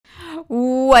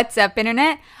What's up,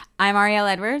 Internet? I'm Ariel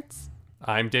Edwards.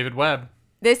 I'm David Webb.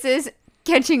 This is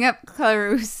Catching Up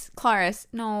Claris.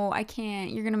 No, I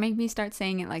can't. You're going to make me start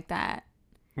saying it like that.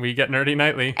 We get nerdy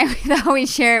nightly. And we thought we'd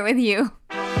share it with you.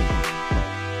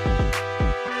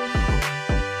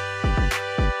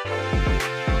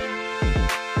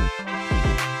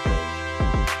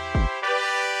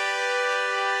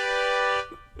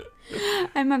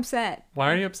 I'm upset.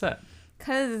 Why are you upset?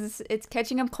 Because it's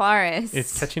Catching Up Claris.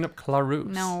 It's Catching Up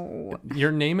Clarus. No.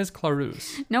 Your name is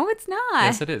Clarus. No, it's not.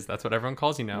 Yes, it is. That's what everyone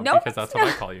calls you now. No, because that's it's what I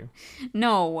not. call you.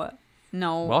 No.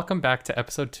 Welcome back to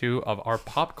episode 2 of our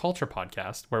pop culture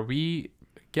podcast, where we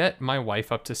get my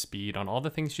wife up to speed on all the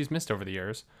things she's missed over the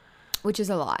years. Which is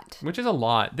a lot. Which is a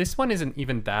lot. This one isn't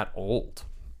even that old.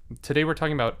 Today we're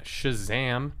talking about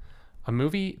Shazam, a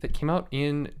movie that came out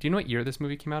in... Do you know what year this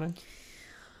movie came out in?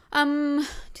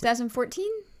 2014?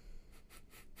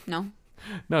 No.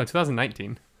 No,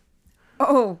 2019.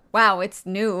 Oh, wow, it's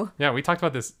new. Yeah, we talked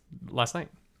about this last night.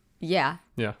 Yeah.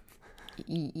 Yeah.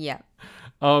 Yeah.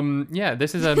 Yeah,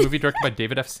 this is a movie directed by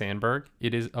David F. Sandberg.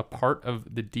 It is a part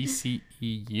of the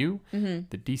DCEU,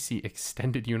 the DC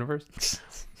Extended Universe.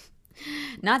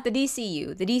 Not the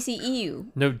DCU, the DCEU.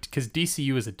 No, because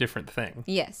DCU is a different thing.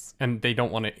 Yes. And they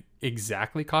don't want to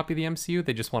exactly copy the MCU.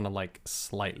 They just want to, like,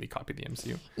 slightly copy the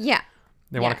MCU. Yeah.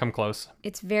 They want to come close.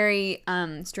 It's very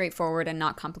straightforward and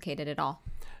not complicated at all.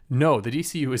 No, the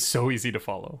DCU is so easy to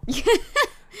follow.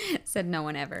 Said no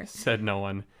one ever. Said no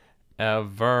one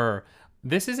ever.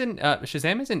 This isn't...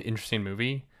 Shazam is an interesting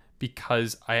movie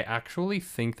because I actually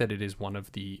think that it is one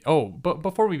of the... Oh, but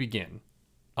before we begin...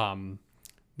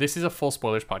 This is a full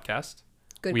spoilers podcast.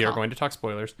 Good We call. are going to talk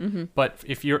spoilers. But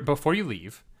before you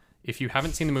leave, if you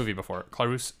haven't seen the movie before,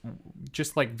 Clarus,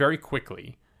 just like very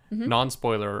quickly,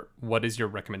 non-spoiler, what is your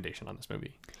recommendation on this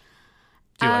movie?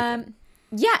 Do you like it?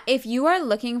 Yeah, if you are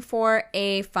looking for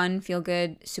a fun,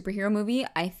 feel-good superhero movie,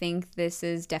 I think this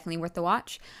is definitely worth the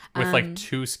watch. With like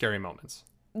 2 scary moments.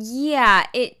 Yeah,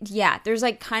 there's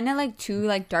like kind of like 2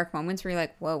 like dark moments where you're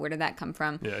like, whoa, where did that come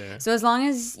from? Yeah. So as long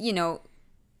as,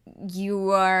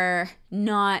 you are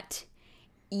not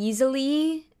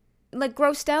easily like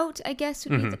grossed out, I guess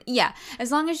would be yeah,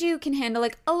 as long as you can handle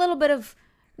like a little bit of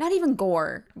not even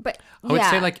gore, but I would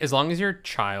say like as long as your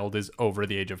child is over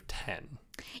the age of 10.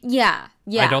 yeah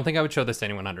I don't think I would show this to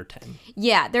anyone under 10.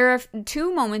 Yeah, there are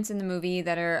 2 moments in the movie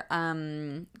that are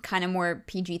kind of more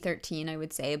PG-13, I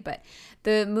would say, but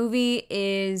the movie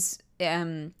is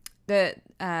the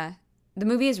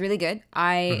movie is really good.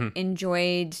 I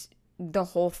enjoyed the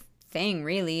whole thing,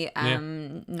 really.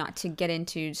 Not to get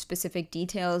into specific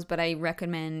details, but I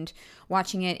recommend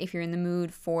watching it if you're in the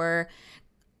mood for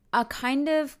a kind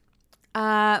of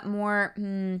more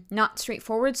not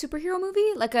straightforward superhero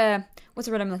movie, like a what's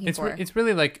the word I'm looking for? It's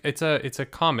really like it's a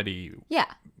comedy Yeah.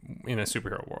 in a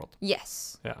superhero world.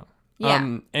 Yes. Yeah.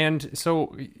 Yeah. And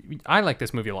so I like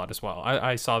this movie a lot as well.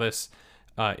 I saw this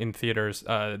in theaters.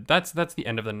 That's the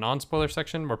end of the non-spoiler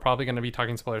section. We're probably going to be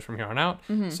talking spoilers from here on out.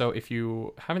 So if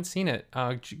you haven't seen it,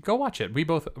 go watch it. We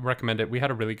both recommend it. We had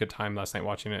a really good time last night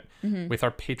watching it with our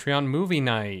Patreon movie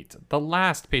night. The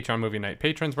last Patreon movie night.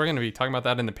 Patrons, we're going to be talking about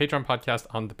that in the Patreon podcast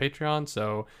on the Patreon.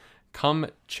 So come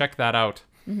check that out.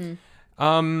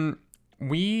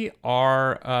 We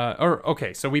are...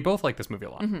 okay, so we both like this movie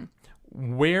a lot.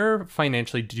 Where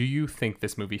financially do you think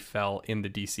this movie fell in the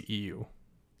DCEU?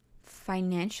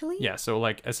 Financially? Yeah, so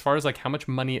like as far as like how much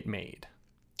money it made.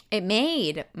 It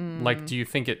made. Like, do you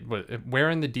think it was... Where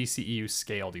in the DCEU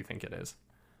scale do you think it is?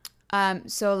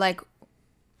 So like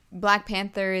Black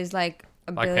Panther is like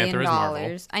Black $1 Panther billion. is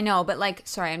Marvel. I know, but like,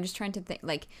 sorry, I'm just trying to think.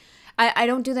 Like, I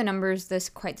don't do the numbers this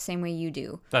quite the same way you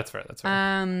do. That's fair.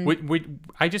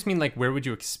 I just mean like where would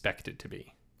you expect it to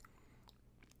be?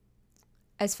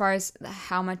 As far as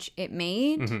how much it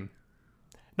made,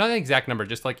 Not the exact number,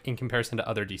 just like in comparison to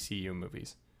other DCU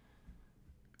movies.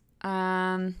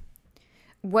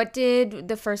 what did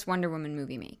the first Wonder Woman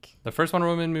movie make? The first Wonder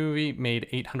Woman movie made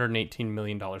 $818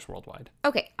 million worldwide.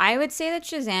 Okay, I would say that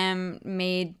Shazam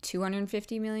made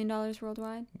 $250 million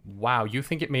worldwide. Wow, you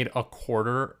think it made a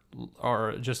quarter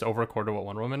or just over a quarter what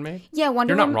Wonder Woman made? Yeah,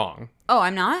 Wonder You're Woman. not wrong. Oh,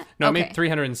 I'm not? No, okay. it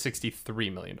made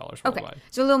 $363 million worldwide. Okay,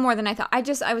 so a little more than I thought.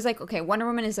 I was like, okay, Wonder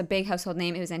Woman is a big household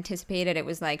name. It was anticipated. It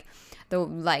was like the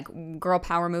girl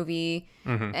power movie,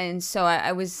 and so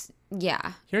I was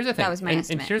Here's the thing. That was my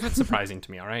estimate. And here's what's surprising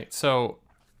to me. All right, so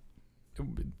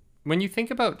when you think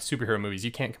about superhero movies,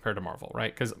 you can't compare to Marvel,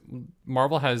 right? Because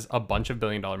Marvel has a bunch of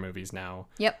billion-dollar movies now.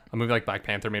 Yep. A movie like Black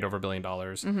Panther made over $1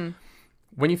 billion.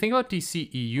 When you think about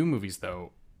DCEU movies,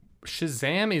 though,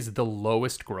 Shazam is the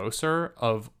lowest grosser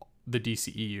of the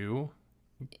DCEU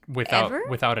without Ever?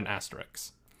 without an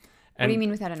asterisk. What do you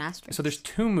mean without an asterisk? So there's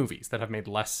two movies that have made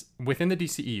less within the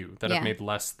DCEU that have made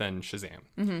less than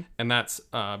Shazam, and that's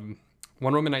Wonder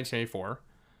Woman 1984.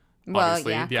 Well,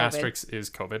 Obviously, yeah, the COVID. asterisk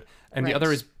is COVID, and the Right.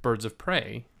 other is Birds of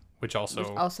Prey, which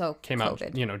also came out.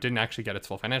 COVID. Didn't actually get its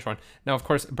full financial run. Now, of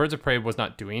course, Birds of Prey was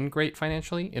not doing great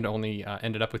financially. It only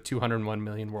ended up with 201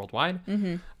 million worldwide.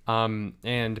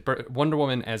 And Wonder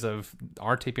Woman, as of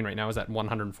our taping right now, is at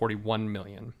 141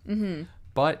 million.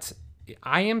 But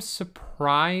I am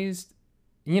surprised.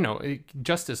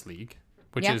 Justice League,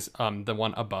 which Yeah. is the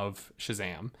one above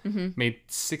Shazam, made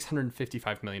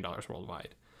 $655 million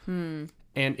worldwide.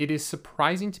 And it is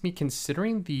surprising to me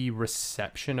considering the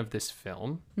reception of this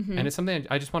film. And it's something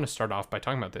I just want to start off by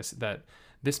talking about that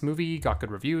this movie got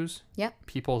good reviews. Yep.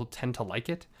 People tend to like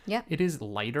it. Yep. It is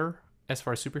lighter as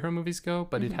far as superhero movies go,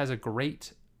 but it has a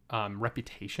great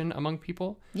reputation among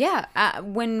people. Yeah,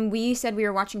 when we said we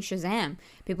were watching Shazam,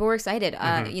 people were excited.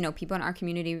 People in our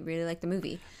community really liked the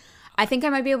movie. I think I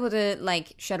might be able to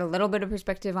shed a little bit of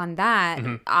perspective on that.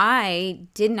 I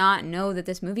did not know that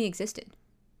this movie existed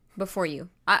before you.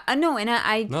 No,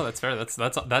 that's fair. That's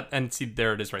that, and see,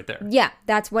 there it is right there. yeah,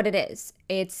 that's what it is.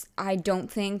 I don't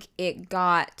think it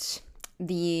got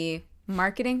the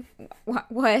marketing.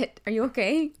 What? Are you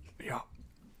okay? Yeah.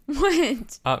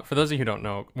 What? For those of you who don't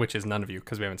know, which is none of you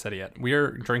because we haven't said it yet, we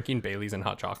are drinking Bailey's and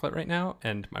hot chocolate right now,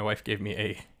 and my wife gave me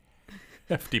a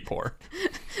hefty pour.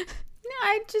 No,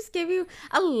 I just gave you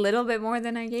a little bit more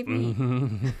than I gave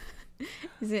me.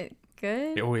 Is it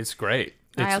good? Oh, it's great.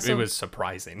 It was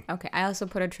surprising. Okay, I also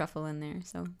put a truffle in there,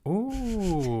 so.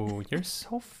 Ooh, you're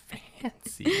so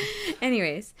fancy.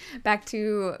 Anyways, back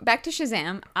to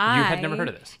Shazam. You had never heard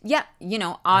of this? Yeah,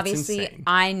 obviously insane.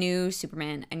 I knew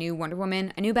Superman, I knew Wonder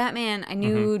Woman, I knew Batman, I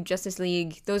knew Justice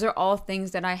League. Those are all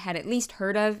things that I had at least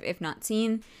heard of, if not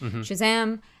seen.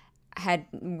 Shazam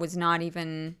was not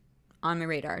even on my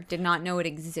radar. Did not know it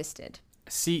existed.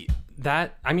 See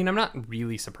that? I mean, I'm not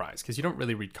really surprised because you don't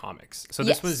really read comics. So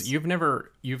this was you've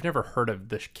never heard of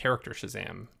the character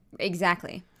Shazam.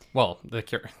 Exactly. Well,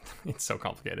 it's so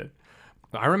complicated.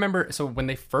 I remember. So when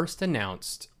they first put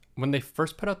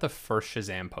out the first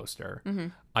Shazam poster,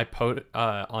 I put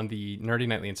on the Nerdy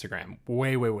Nightly Instagram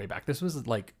way back. This was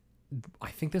I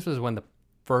think this was when the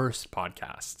first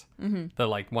podcast,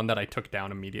 the one that I took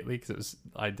down immediately because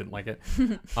I didn't like it.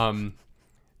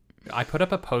 I put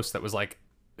up a post that was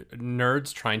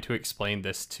nerds trying to explain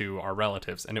this to our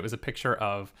relatives, and it was a picture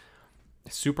of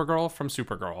Supergirl from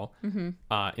Supergirl.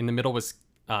 In the middle was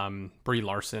Brie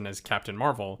Larson as Captain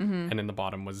Marvel, and in the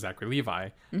bottom was Zachary Levi.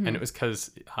 And it was because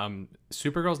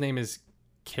Supergirl's name is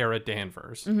Kara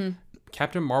Danvers.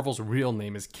 Captain Marvel's real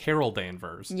name is Carol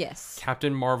Danvers. Yes.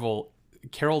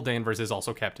 Carol Danvers is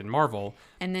also Captain Marvel.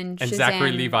 And then Shazam, and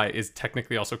Zachary Levi is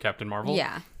technically also Captain Marvel.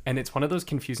 Yeah. And it's one of those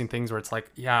confusing things where it's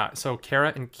so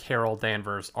Kara and Carol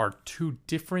Danvers are two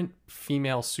different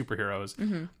female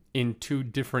superheroes in two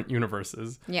different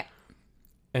universes. Yeah.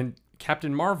 And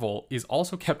Captain Marvel is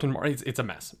also Captain Marvel. It's a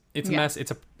mess. It's a mess.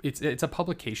 It's a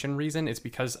publication reason. It's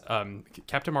because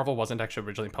Captain Marvel wasn't actually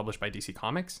originally published by DC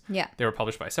Comics. Yeah. They were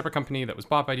published by a separate company that was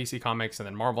bought by DC Comics, and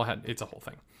then Marvel it's a whole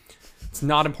thing. It's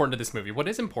not important to this movie. What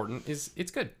is important is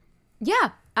it's good.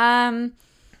 Yeah.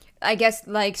 I guess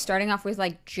starting off with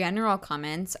general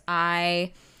comments,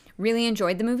 I really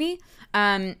enjoyed the movie.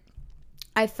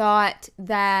 I thought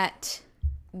that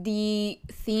the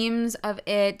themes of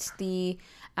it, the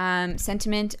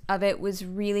sentiment of it was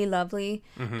really lovely.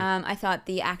 I thought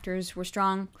the actors were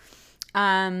strong.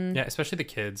 Yeah, especially the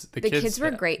kids. The kids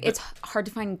were great. It's hard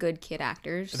to find good kid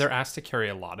actors. They're asked to carry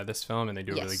a lot of this film, and they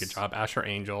do a really good job. Asher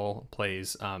Angel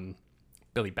plays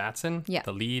Billy Batson,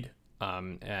 the lead,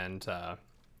 and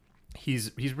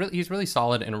he's really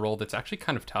solid in a role that's actually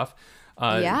kind of tough.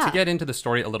 To get into the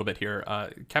story a little bit here,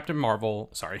 Captain Marvel.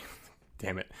 Sorry.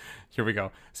 Damn it. Here we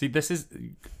go. See, this is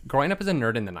growing up as a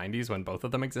nerd in the 90s when both of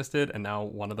them existed, and now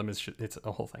one of them it's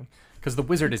a whole thing. Because the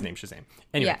wizard is named Shazam.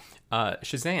 Anyway,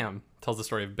 Shazam tells the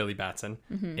story of Billy Batson,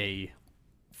 a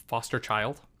foster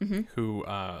child who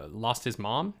lost his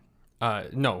mom.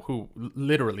 Who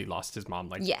literally lost his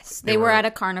mom. Yes, they were at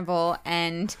a carnival,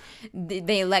 and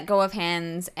they let go of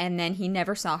hands, and then he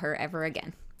never saw her ever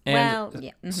again.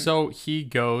 And so he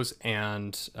goes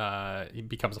and he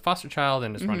becomes a foster child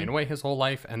and is running away his whole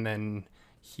life. And then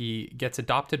he gets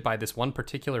adopted by this one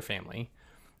particular family,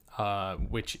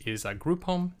 which is a group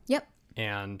home. Yep.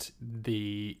 And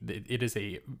it is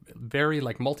a very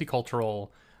multicultural,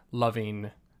 loving,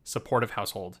 supportive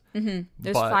household.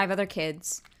 There's 5 other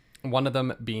kids. One of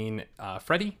them being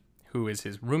Freddie, who is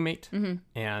his roommate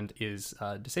and is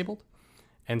disabled.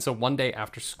 And so one day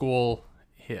after school,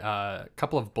 a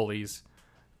couple of bullies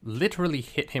literally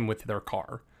hit him with their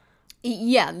car.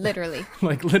 Yeah, literally.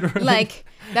 Like literally. Like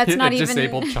that's hit not a even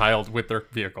disabled child with their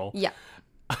vehicle. Yeah.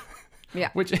 Yeah.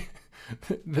 Which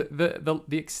the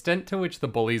extent to which the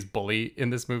bullies bully in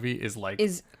this movie is like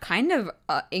is kind of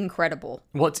incredible.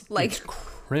 well, it's like it's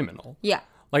criminal. Yeah.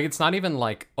 Like it's not even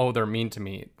like, oh, they're mean to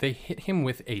me. They hit him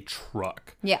with a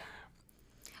truck. Yeah.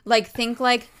 Like think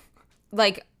like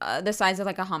the size of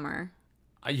like a Hummer.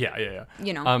 Yeah.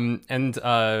 You know. And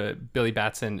Billy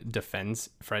Batson defends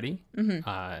Freddy,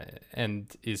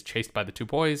 and is chased by the two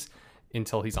boys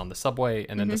until he's on the subway,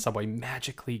 and then the subway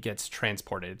magically gets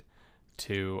transported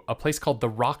to a place called the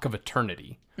Rock of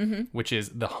Eternity, which is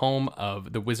the home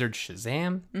of the wizard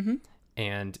Shazam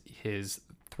and his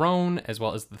throne, as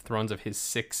well as the thrones of his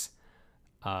 6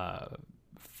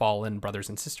 fallen brothers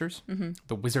and sisters,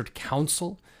 the Wizard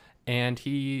Council. And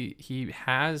he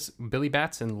has Billy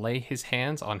Batson lay his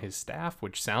hands on his staff,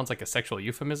 which sounds like a sexual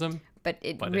euphemism. But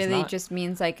it but it's really not. just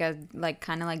means like a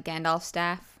kind of like Gandalf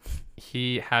staff.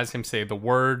 He has him say the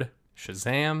word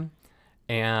Shazam,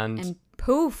 and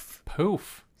poof.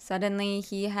 Suddenly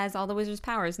he has all the wizard's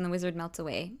powers, and the wizard melts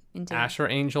away into Asher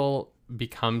Angel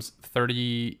becomes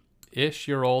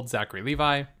 30-ish-year-old Zachary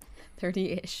Levi.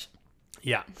 30-ish.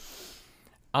 Yeah.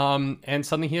 And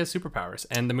suddenly he has superpowers,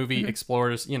 and the movie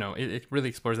explores, it really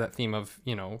explores that theme of,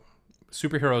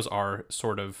 superheroes are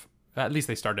sort of, at least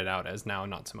they started out as, now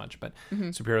not so much, but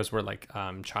superheroes were like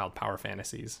child power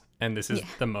fantasies, and this is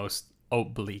the most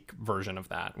oblique version of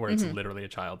that, where it's literally a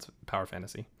child's power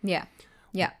fantasy. Yeah.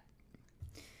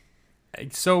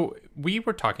 So we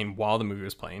were talking while the movie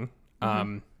was playing,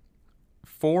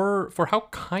 for how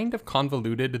kind of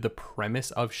convoluted the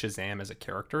premise of Shazam as a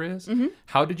character is.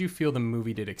 How did you feel the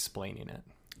movie did explaining it?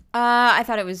 I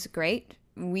thought it was great.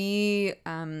 We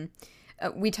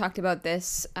talked about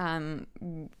this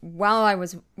while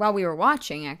we were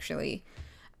watching, actually,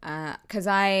 because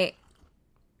I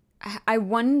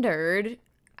wondered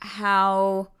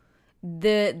how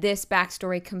this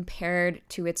backstory compared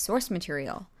to its source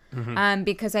material,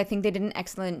 because I think they did an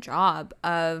excellent job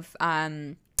of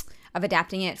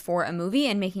adapting it for a movie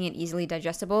and making it easily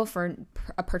digestible for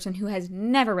a person who has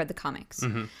never read the comics.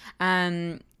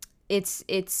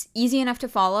 It's easy enough to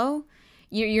follow.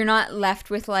 You're not left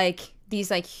with like these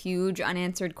like huge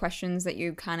unanswered questions that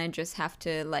you kind of just have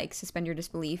to like suspend your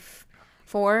disbelief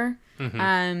for.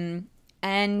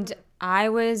 And I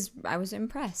was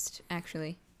impressed,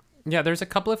 actually. Yeah, there's a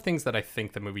couple of things that I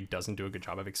think the movie doesn't do a good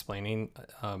job of explaining.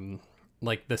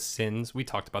 Like the sins, we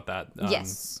talked about that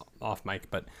off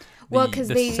mic, but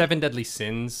the 7 deadly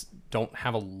sins don't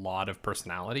have a lot of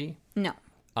personality. No.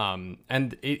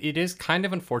 And it is kind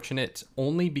of unfortunate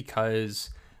only because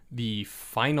the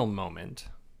final moment,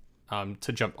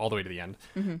 to jump all the way to the end,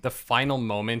 the final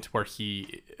moment where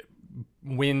he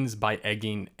wins by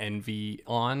egging Envy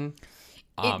on.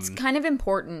 It's kind of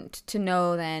important to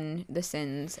know then the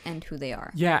sins and who they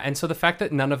are. Yeah, and so the fact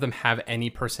that none of them have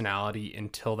any personality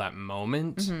until that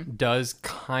moment does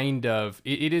kind of...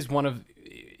 It is one of...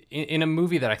 In a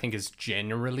movie that I think is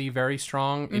generally very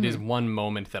strong, it is one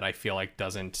moment that I feel like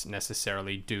doesn't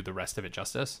necessarily do the rest of it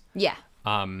justice. Yeah.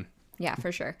 Yeah,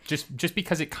 for sure. Just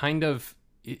because it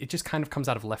just kind of comes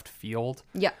out of left field.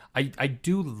 Yeah. I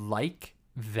do like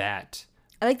that...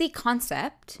 I like the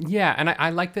concept. Yeah, and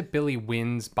I like that Billy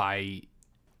wins by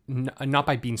not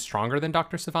by being stronger than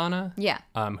Dr. Savannah. Yeah.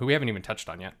 Who we haven't even touched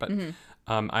on yet, but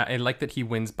I like that he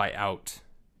wins by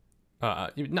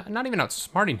not even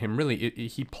outsmarting him. Really,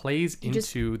 he plays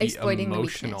into the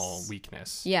emotional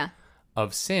weakness. Yeah.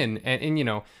 Of sin,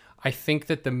 and I think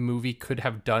that the movie could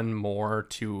have done more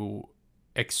to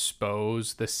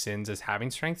expose the sins as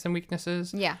having strengths and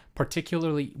weaknesses. Yeah.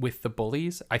 Particularly with the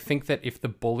bullies. I think that if the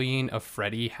bullying of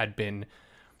Freddy had been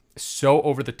so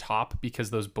over the top because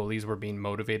those bullies were being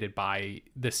motivated by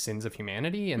the sins of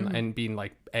humanity and being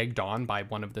like egged on by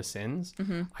one of the sins,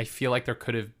 I feel like there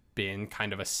could have been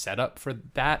kind of a setup for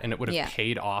that, and it would have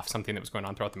paid off something that was going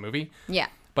on throughout the movie. Yeah.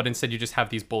 But instead you just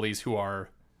have these bullies who are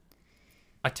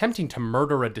attempting to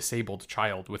murder a disabled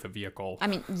child with a vehicle. I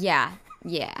mean, yeah.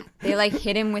 They like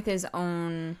hit him with his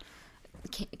own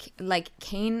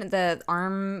cane, the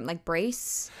arm like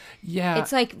brace. Yeah.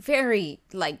 It's like very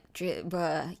like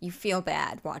you feel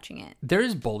bad watching it.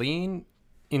 There's bullying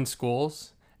in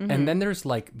schools, and then there's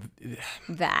like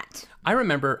that. I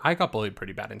remember I got bullied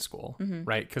pretty bad in school,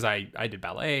 right? Because I did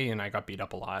ballet and I got beat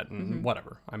up a lot and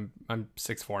whatever. I'm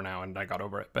 6'4" now and I got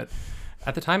over it, but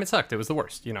at the time it sucked. It was the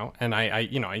worst, and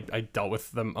I dealt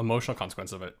with the emotional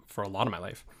consequence of it for a lot of my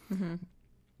life.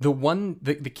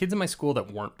 The kids in my school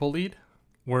that weren't bullied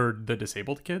were the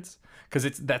disabled kids,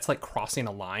 because that's like crossing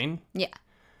a line. Yeah.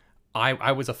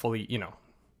 I was a fully,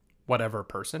 whatever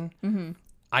person.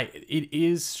 It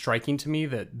is striking to me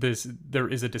that there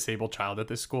is a disabled child at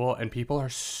this school and people are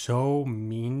so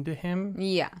mean to him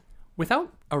Yeah.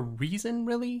 without a reason,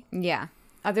 really. Yeah.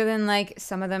 Other than like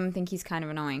some of them think he's kind of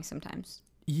annoying sometimes.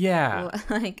 Yeah.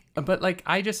 Like, But like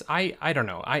I don't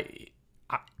know. I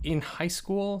in high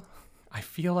school, I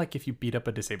feel like if you beat up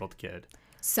a disabled kid,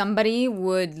 somebody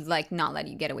would like not let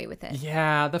you get away with it.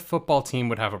 yeah, the football team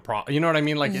would have a problem. You know what I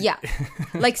mean? Like Yeah.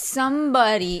 Like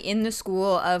somebody in the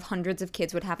school of hundreds of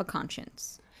kids would have a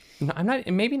conscience. No, I'm not.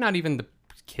 Maybe not even the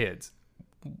kids.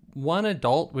 One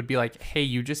adult would be like, "Hey,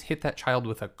 you just hit that child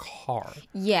with a car."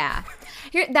 Yeah.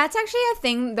 That's actually a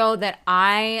thing though that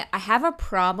I have a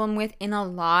problem with in a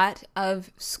lot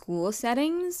of school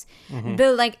settings.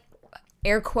 The like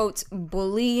air quotes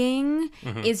bullying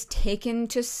is taken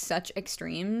to such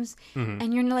extremes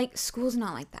and you're like, school's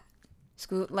not like that.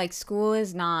 School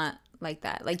is not like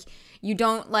that. Like you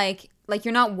don't like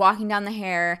you're not walking down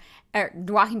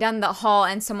walking down the hall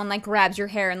and someone like grabs your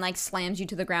hair and like slams you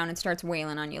to the ground and starts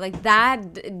wailing on you. Like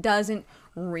that doesn't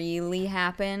really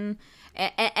happen.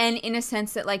 And in a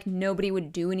sense that like nobody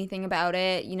would do anything about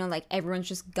it, like everyone's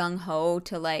just gung-ho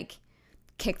to like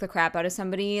kick the crap out of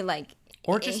somebody, like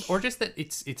or just that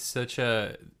it's such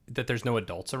a that there's no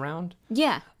adults around.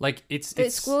 Yeah. Like it's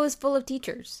school is full of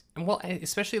teachers. Well,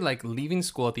 especially like leaving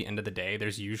school at the end of the day,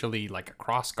 there's usually like a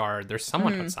cross guard. There's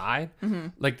someone outside.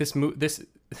 Like this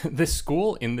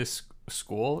school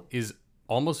is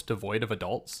almost devoid of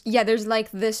adults. Yeah, there's like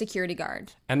the security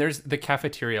guard. And there's the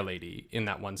cafeteria lady in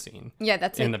that one scene. Yeah,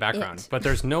 that's in the background. But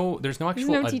there's no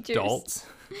actual no adults.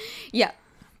 Yeah.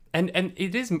 And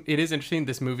it is interesting.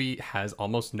 This movie has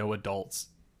almost no adults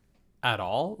at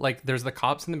all. Like there's the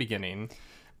cops in the beginning,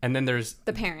 and then there's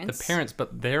the parents.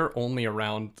 But they're only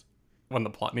around when the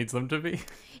plot needs them to be.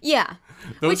 Yeah.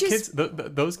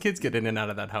 Those kids get in and out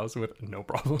of that house with no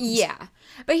problems. Yeah.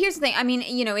 But here's the thing. I mean,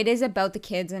 it is about the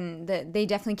kids, and they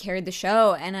definitely carried the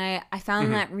show, and I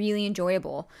found that really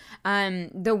enjoyable.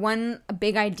 The one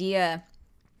big idea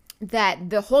that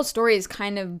the whole story is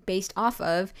kind of based off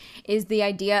of is the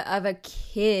idea of a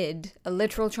kid, a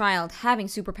literal child, having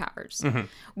superpowers,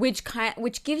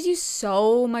 which gives you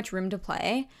so much room to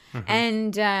play.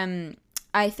 And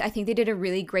I think they did a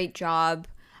really great job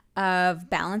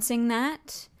of balancing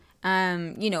that.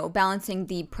 Balancing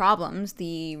the problems,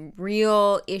 the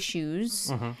real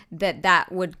issues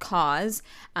that would cause,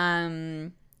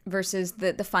 versus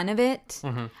the fun of it.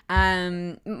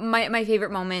 My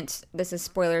favorite moment, this is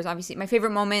spoilers obviously, my favorite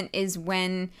moment is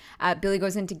when Billy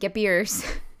goes in to get beers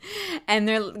and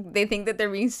they think that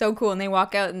they're being so cool and they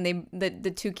walk out and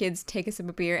the two kids take a sip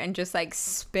of beer and just like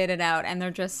spit it out and they're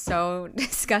just so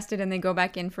disgusted and they go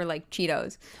back in for like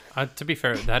Cheetos. To be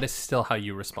fair, that is still how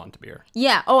you respond to beer.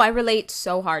 Yeah. Oh, I relate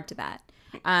so hard to that.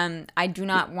 I do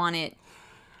not want it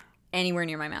anywhere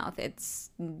near my mouth. It's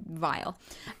vile.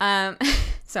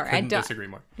 Sorry, I don't disagree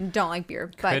more. Don't like beer.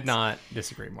 But could not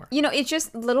disagree more. It's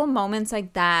just little moments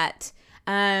like that.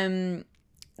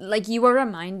 Like you are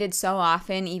reminded so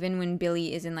often, even when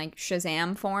Billy is in like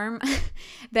Shazam form,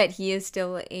 that he is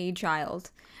still a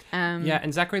child. Yeah,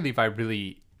 and Zachary Levi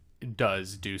really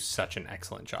does do such an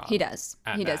excellent job. He does.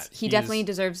 He definitely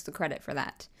deserves the credit for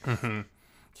that.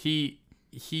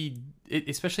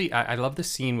 Especially I love the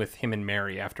scene with him and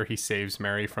Mary after he saves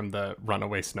Mary from the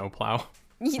runaway snowplow.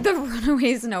 The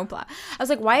runaway snowplow. I was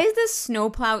like, why is this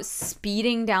snowplow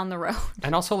speeding down the road?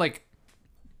 And also, like,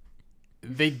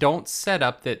 they don't set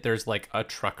up that there's like a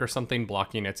truck or something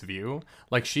blocking its view.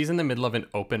 Like she's in the middle of an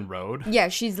open road. Yeah,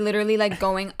 she's literally like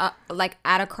going up, like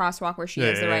at a crosswalk where she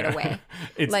has the right of way.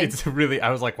 It's really,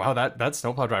 I was like, wow, that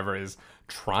snowplow driver is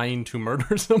trying to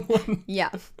murder someone.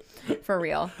 Yeah, for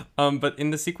real. But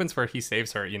in the sequence where he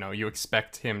saves her, you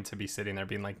expect him to be sitting there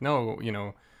being like, no,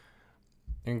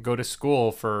 and go to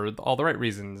school for all the right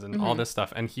reasons and all this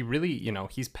stuff. And he really,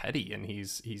 he's petty and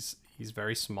he's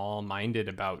very small-minded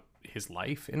about his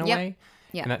life in a way.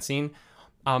 In that scene.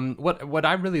 What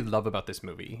I really love about this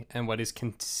movie and what is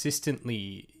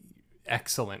consistently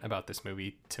excellent about this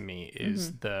movie to me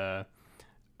is the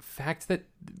fact that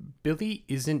Billy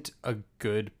isn't a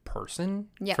good person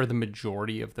for the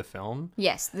majority of the film.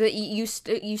 Yes, you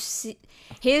see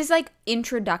his like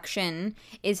introduction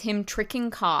is him tricking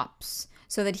cops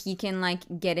so that he can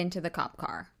like get into the cop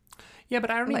car. Yeah, but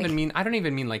I don't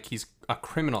even mean like he's a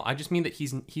criminal. I just mean that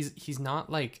he's not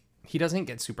like, he doesn't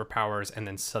get superpowers and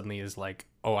then suddenly is like,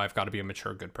 oh, I've got to be a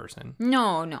mature good person.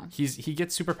 No. He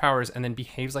gets superpowers and then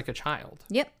behaves like a child.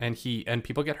 Yep. And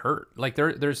people get hurt. Like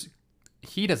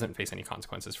he doesn't face any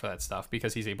consequences for that stuff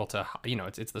because he's able to,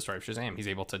 it's the story of Shazam. He's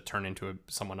able to turn into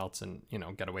someone else and,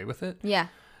 get away with it. Yeah.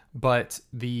 But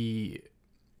he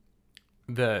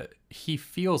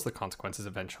feels the consequences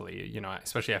eventually, you know,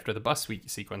 especially after the bus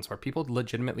sequence where people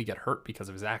legitimately get hurt because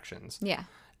of his actions. Yeah.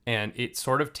 And it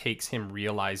sort of takes him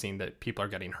realizing that people are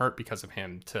getting hurt because of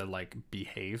him to like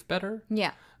behave better.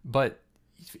 Yeah. But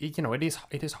you know, it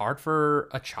is hard for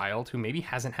a child who maybe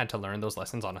hasn't had to learn those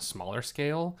lessons on a smaller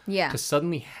scale to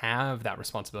suddenly have that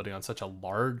responsibility on such a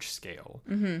large scale.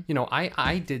 You know,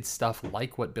 I did stuff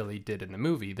like what Billy did in the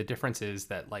movie. The difference is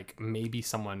that like maybe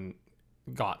someone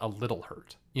got a little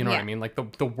hurt. You know what I mean? Like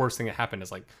the worst thing that happened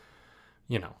is like,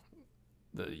 you know,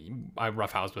 I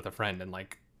roughhoused with a friend and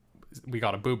like we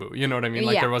got a boo-boo. You know what I mean?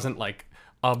 Like there wasn't like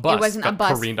a bus. It wasn't a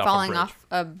bus falling off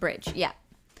a bridge. Yeah.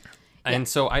 And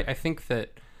so I think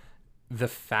that the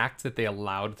fact that they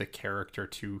allowed the character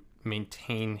to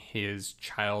maintain his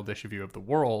childish view of the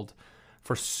world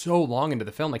for so long into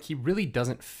the film, like he really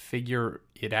doesn't figure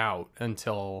it out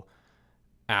until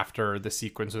after the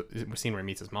scene where he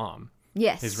meets his mom.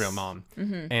 Yes. His real mom.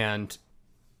 And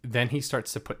then he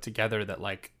starts to put together that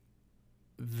like,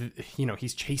 you know,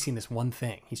 he's chasing this one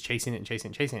thing. He's chasing it and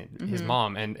chasing it and chasing it, his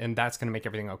mom. And that's going to make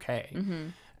everything okay.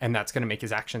 And that's going to make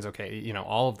his actions okay. You know,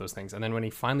 all of those things. And then when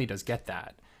he finally does get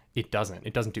that, it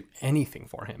doesn't do anything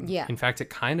for him. Yeah. In fact,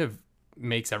 it kind of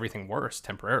makes everything worse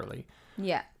temporarily.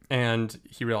 Yeah. And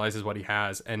he realizes what he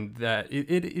has. And that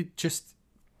it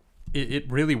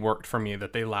really worked for me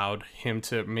that they allowed him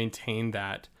to maintain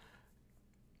that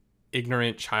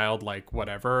ignorant childlike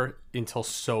whatever until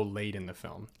so late in the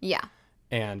film. Yeah.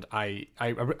 And I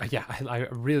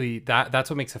really that's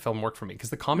what makes the film work for me, because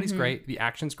the comedy's great, the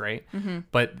action's great,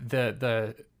 but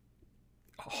the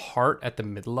heart at the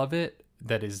middle of it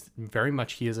that is very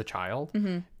much he is a child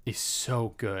is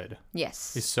so good.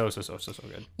 Yes. It's so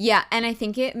good. Yeah, and I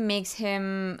think it makes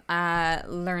him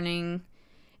learning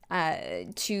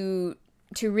to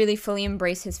really fully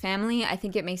embrace his family. I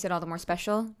think it makes it all the more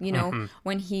special, you know,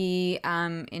 when he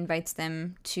invites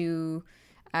them to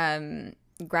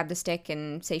grab the stick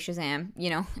and say Shazam,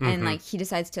 you know, and like he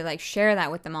decides to like share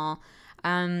that with them all.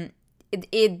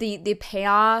 The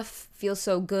payoff feels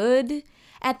so good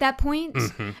at that point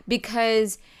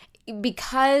because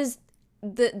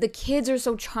the kids are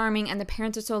so charming and the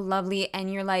parents are so lovely,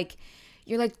 and you're like,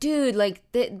 dude, like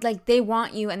they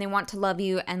want you and they want to love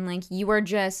you, and like you are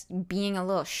just being a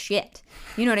little shit.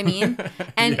 You know what I mean?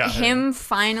 And him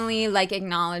finally like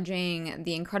acknowledging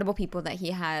the incredible people that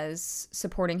he has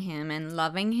supporting him and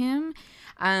loving him.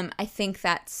 I think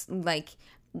that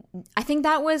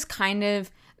was kind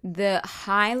of the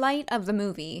highlight of the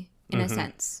movie in a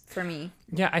sense for me.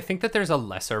 Yeah, I think that there's a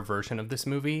lesser version of this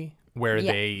movie where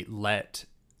they let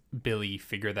Billy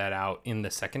figure that out in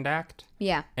the second act.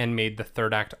 Yeah. And made the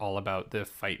third act all about the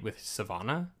fight with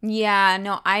Savannah. Yeah,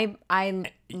 no, I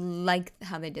like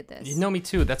how they did this. No, me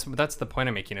too. That's the point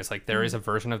I'm making. Is like there is a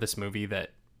version of this movie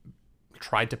that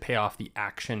tried to pay off the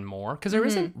action more, because there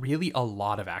isn't really a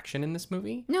lot of action in this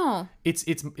movie. No. It's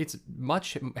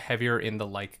much heavier in the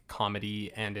like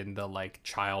comedy and in the like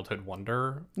childhood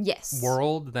wonder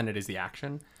world than it is the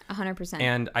action. 100%.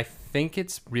 And I think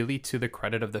it's really to the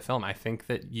credit of the film. I think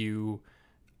that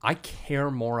I care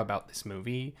more about this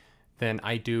movie than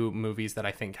I do movies that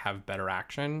I think have better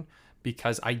action,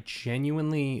 because I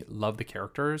genuinely love the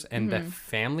characters, and the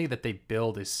family that they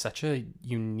build is such a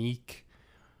unique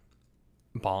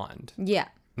bond. Yeah.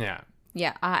 Yeah.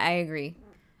 Yeah, I agree.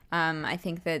 I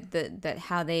think that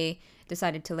how they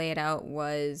decided to lay it out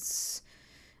was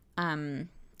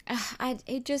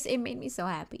it made me so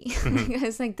happy. I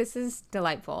was like, this is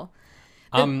delightful.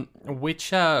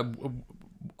 Which of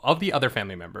the other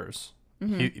family members,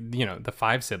 you know, the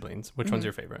 5 siblings, which one's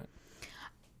your favorite?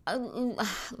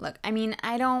 Look, I mean,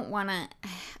 I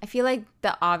feel like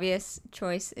the obvious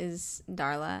choice is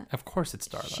Darla. Of course it's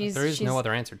Darla. There is no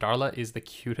other answer. Darla is the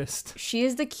cutest. She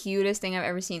is the cutest thing I've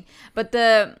ever seen. But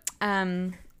the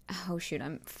oh shoot,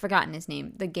 I'm forgotten his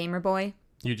name. The gamer boy.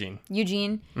 Eugene.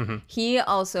 He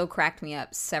also cracked me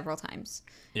up several times.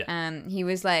 Yeah. He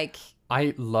was like,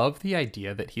 I love the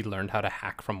idea that he learned how to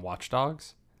hack from Watch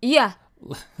Dogs. Yeah.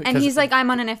 And he's like,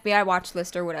 I'm on an FBI watch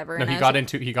list or whatever. No, and he got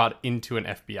into an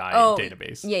FBI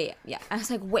database. Yeah. I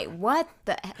was like, wait, what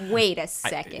wait a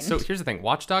second. So here's the thing.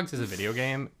 Watch Dogs is a video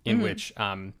game in which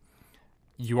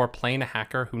you are playing a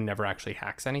hacker who never actually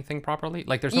hacks anything properly.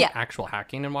 Like there's no actual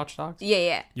hacking in Watch Dogs.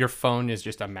 Yeah. Your phone is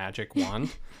just a magic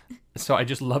wand. So I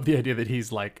just love the idea that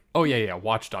he's like, oh yeah,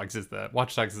 Watch Dogs is the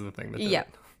thing that did it.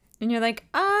 And you're like,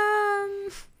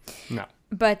 no.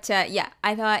 But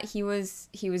I thought he was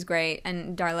great,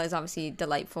 and Darla is obviously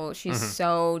delightful. She's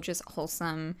so just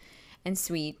wholesome and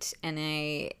sweet, and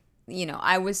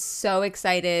I was so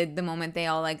excited the moment they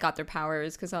all like got their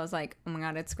powers because I was like, oh my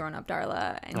god, it's grown up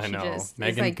Darla, and I she know. just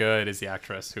Megan like, Good is the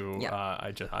actress who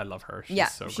Yeah. I love her. She's yeah,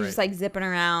 so she's great. just like zipping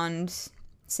around,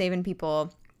 saving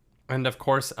people. And of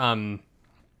course, Adam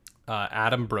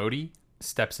Brody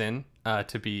steps in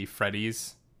to be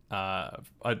Freddy's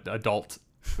adult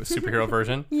superhero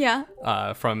version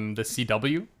Yeah, from the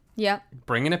CW, yeah,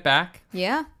 bringing it back,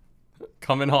 yeah.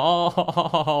 coming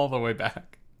all the way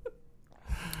back.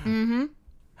 Mm-hmm.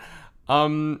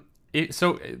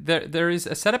 So there is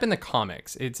a setup in the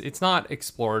comics. It's not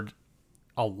explored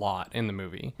a lot in the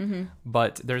movie,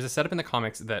 but there's a setup in the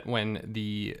comics that when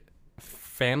the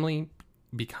family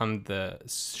become the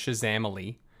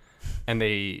Shazamily, and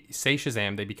they say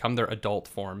Shazam, they become their adult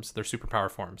forms, their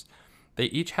superpower forms. They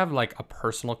each have like a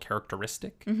personal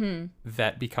characteristic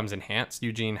that becomes enhanced.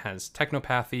 Eugene has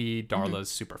technopathy. Darla's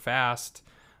super fast.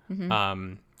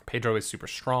 Pedro is super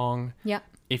strong. Yeah.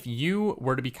 If you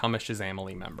were to become a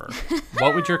Shazamily member,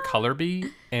 what would your color be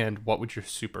and what would your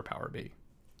superpower be?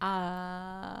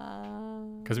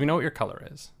 Because we know what your color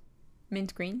is.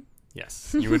 Mint green.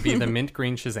 Yes, you would be the mint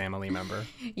green Shazamily member.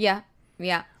 Yeah,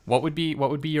 yeah. What would be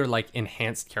your like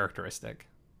enhanced characteristic?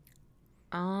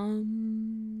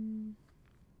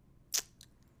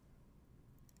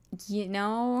 You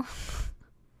know,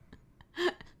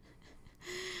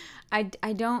 I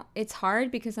don't. It's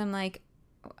hard because I'm like,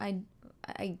 I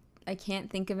can't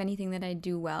think of anything that I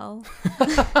do well.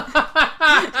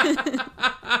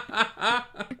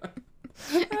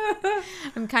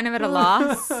 I'm kind of at a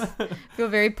loss. Feel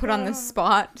very put on the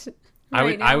spot.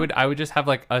 Right now. I would just have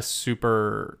like a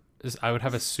super. I would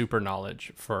have a super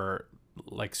knowledge for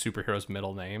like superheroes'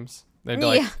 middle names. They'd be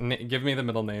like, give me the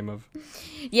middle name of.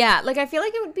 Yeah, like I feel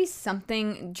like it would be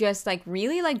something just like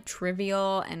really like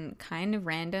trivial and kind of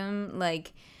random.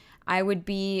 Like I would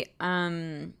be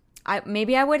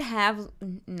maybe I would have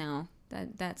no,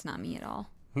 that's not me at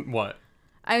all. What?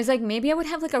 I was like, maybe I would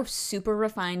have like a super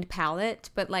refined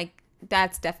palate, but like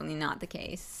that's definitely not the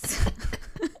case.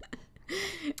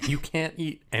 You can't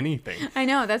eat anything. I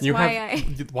know, that's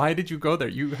Why did you go there?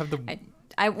 You have the.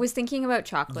 I was thinking about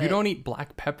chocolate. You don't eat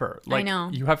black pepper. Like, I know.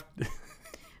 You have.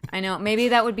 I know. Maybe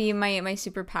that would be my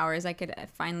superpowers. I could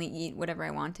finally eat whatever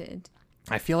I wanted.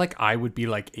 I feel like I would be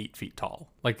like 8 feet tall.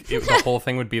 Like the whole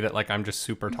thing would be that like I'm just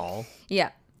super tall. Yeah.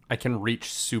 I can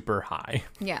reach super high.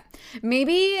 Yeah.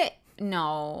 Maybe.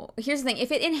 No. Here's the thing.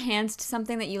 If it enhanced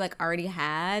something that you like already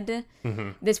had,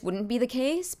 this wouldn't be the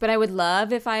case. But I would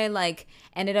love if I like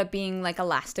ended up being like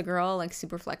Elastigirl, like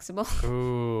super flexible.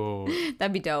 Ooh.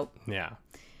 That'd be dope. Yeah.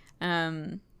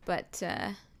 But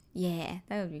yeah,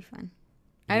 that would be fun.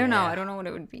 I don't know. I don't know what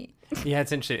it would be. Yeah,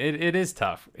 it's interesting. It is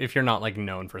tough if you're not like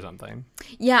known for something.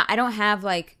 Yeah, I don't have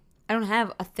a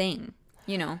thing.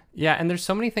 You know. Yeah, and there's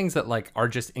so many things that like are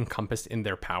just encompassed in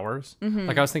their powers.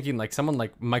 Like I was thinking like someone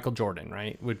like Michael Jordan,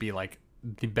 right, would be like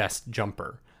the best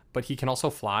jumper, but he can also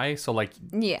fly, so like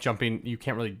jumping you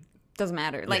can't really doesn't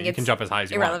matter. Like you can jump as high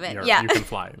as you irrelevant. want. Yeah. You can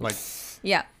fly. Like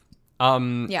yeah.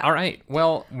 Yeah. All right.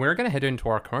 Well, we're going to head into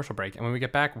our commercial break, and when we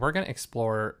get back, we're going to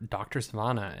explore Dr.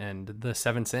 Savannah and the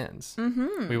Seven Sins.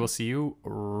 We will see you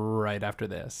right after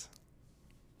this.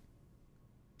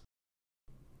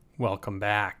 Welcome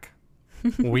back.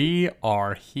 We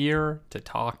are here to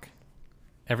talk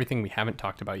everything we haven't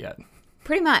talked about yet.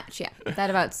 Pretty much, yeah.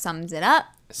 That about sums it up.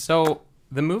 So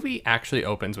the movie actually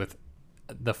opens with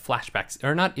the flashbacks,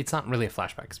 or not, it's not really a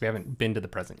flashback because we haven't been to the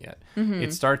present yet.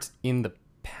 It starts in the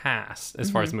past as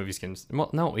far as the movie's concerned.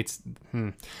 Well, no, it's...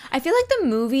 I feel like the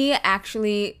movie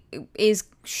actually is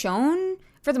shown,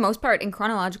 for the most part, in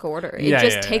chronological order. It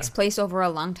just takes place over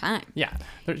a long time. Yeah.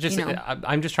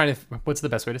 I'm just trying to... What's the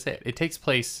best way to say it? It takes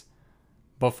place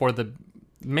before the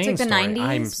main it's like story. The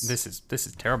 90s. This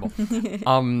is terrible.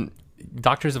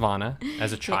 Dr. Savannah,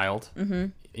 as a child,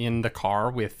 in the car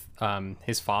with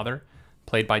his father,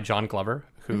 played by John Glover,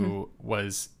 who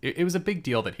was... It was a big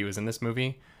deal that he was in this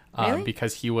movie. Really?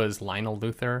 Because he was Lionel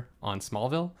Luthor on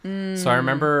Smallville. So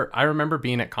I remember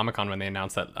being at Comic-Con when they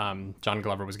announced that John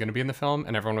Glover was going to be in the film,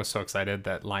 and everyone was so excited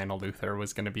that Lionel Luthor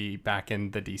was going to be back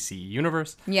in the DC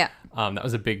universe. Yeah. That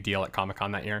was a big deal at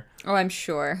Comic-Con that year. Oh, I'm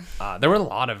sure. There were a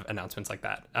lot of announcements like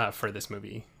that for this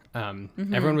movie.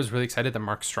 Everyone was really excited that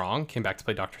Mark Strong came back to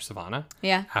play Dr. Savannah.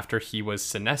 Yeah. After he was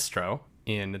Sinestro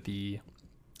in the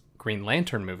Green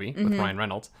Lantern movie with Ryan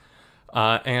Reynolds.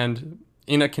 And...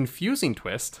 in a confusing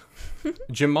twist,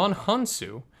 Djimon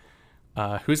Hounsou,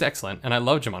 who's excellent, and I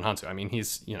love Djimon Hounsou. I mean,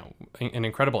 he's, an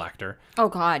incredible actor. Oh,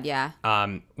 God, yeah.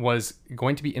 Was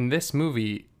going to be in this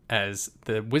movie as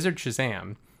the Wizard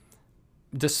Shazam,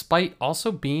 despite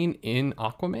also being in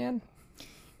Aquaman.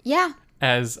 Yeah.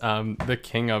 as the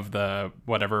king of the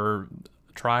whatever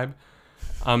tribe.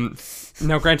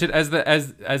 Now, granted, as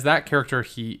that character,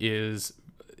 he is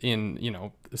in,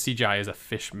 CGI is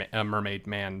a mermaid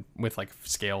man with like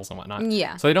scales and whatnot.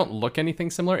 Yeah. So they don't look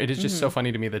anything similar. It is just so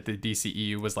funny to me that the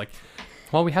DCEU was like,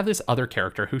 well, we have this other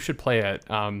character who should play it.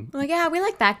 Like, yeah, we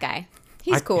like that guy.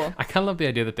 He's cool. I kind of love the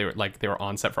idea that they were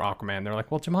on set for Aquaman. They're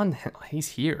like, well, Jamon, he's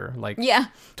here. Like, Yeah.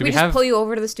 Do we we just have- pull you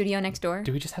over to the studio next door.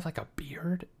 do we just have like a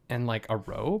beard and like a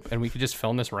robe and we could just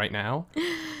film this right now?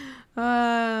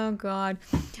 Oh God,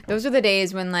 those are the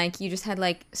days when like you just had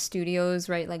like studios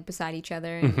right like beside each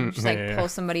other, and you just like Yeah. pull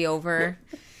somebody over.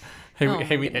 Hey, Oh,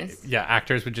 hey, my goodness. yeah,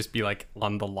 actors would just be like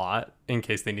on the lot in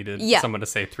case they needed Yeah. someone to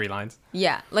say 3 lines.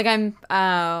 Yeah, like I'm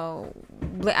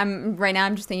right now.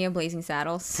 I'm just thinking of Blazing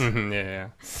Saddles. Yeah.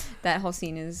 That whole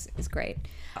scene is great.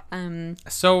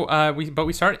 So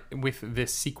we start with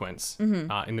this sequence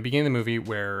Mm-hmm. in the beginning of the movie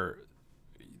where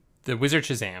the wizard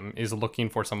Shazam is looking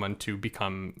for someone to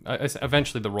become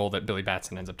eventually the role that Billy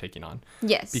Batson ends up taking on.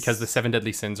 Yes, Because the 7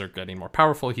 deadly sins are getting more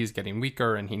powerful, he's getting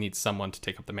weaker, and he needs someone to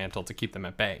take up the mantle to keep them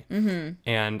at bay. Mm-hmm.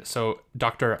 And so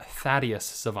Dr. Thaddeus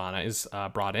Savannah is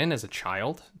brought in as a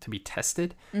child to be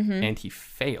tested, and he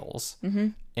fails.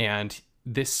 And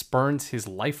this spurns his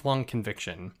lifelong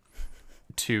conviction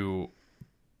to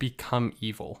become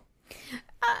evil.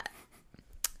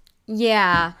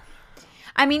 yeah.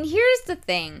 I mean, here's the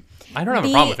thing, I don't have a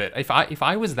problem with it. If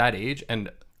I was that age,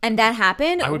 and and that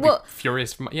happened. I would well, be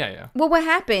furious. Yeah. well, what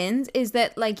happens is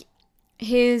that like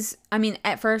I mean,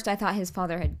 at first I thought his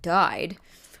father had died,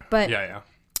 but Yeah.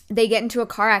 they get into a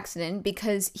car accident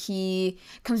because he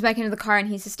comes back into the car and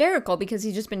he's hysterical because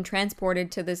he's just been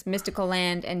transported to this mystical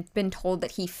land and been told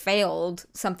that he failed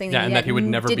something Yeah, that and that he would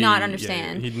never did be not yeah,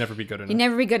 understand. he'd never be good enough. He'd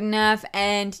never be good enough,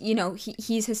 and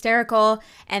he's hysterical,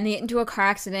 and they get into a car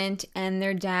accident, and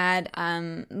their dad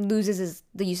loses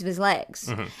the use of his legs,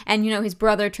 Mm-hmm. and his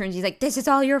brother turns. He's like, "This is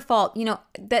all your fault."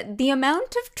 That the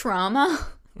amount of trauma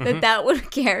Mm-hmm. that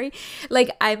would carry. Like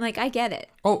I'm like, I get it.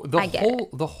 Oh, I get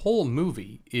the whole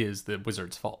movie is the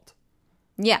wizard's fault.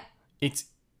 Yeah,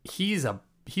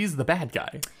 He's the bad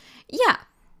guy. yeah,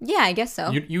 I guess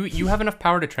so. You have enough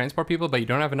power to transport people, but you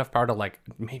don't have enough power to like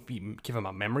maybe give him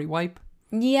a memory wipe.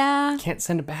 Yeah, Can't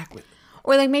send it back with.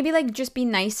 or like maybe like just be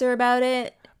nicer about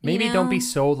it. Maybe don't be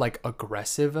so like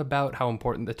aggressive about how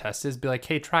important the test is. Be like,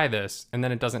 hey, try this, and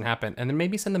then it doesn't happen, and then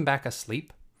maybe send them back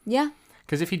asleep. Yeah.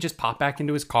 Because if he just popped back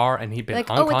into his car and he'd been Like,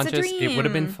 oh, it's a unconscious, it would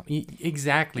have been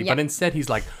exactly. Yeah. But instead, he's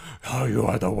like, "Oh, you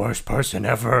are the worst person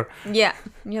ever." Yeah.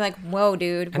 And you're like, whoa,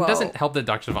 dude. And Whoa. it doesn't help that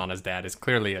Dr. Savannah's dad is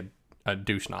clearly a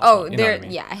douche nozzle. Oh, you know they're what I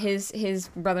mean? yeah. His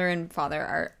brother and father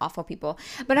are awful people.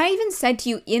 But I even said to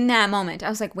you in that moment, I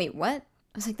was like, wait, what?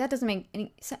 I was like, that doesn't make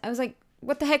any sense. I was like,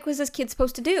 what the heck was this kid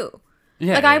supposed to do?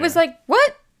 Yeah, Like yeah, I was yeah. like,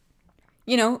 what?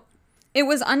 It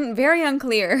was very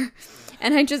unclear,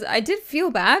 and I did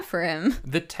feel bad for him.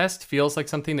 The test feels like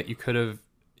something that you could have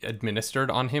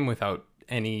administered on him without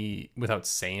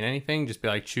saying anything. Just be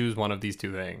like, choose one of these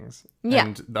 2 things. Yeah.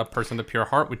 And the person with the pure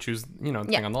heart would choose, the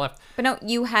thing on the left. But no,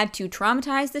 you had to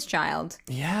traumatize this child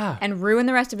Yeah. and ruin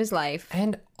the rest of his life.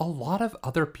 And a lot of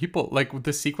other people, like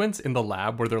the sequence in the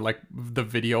lab where they're like the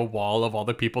video wall of all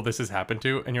the people this has happened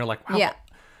to, and you're like, wow, Yeah.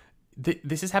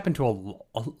 this has happened to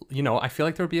I feel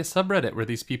like there would be a subreddit where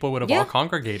these people would have Yeah. all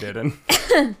congregated, and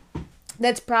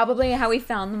That's probably how we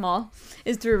found them all,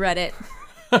 is through Reddit.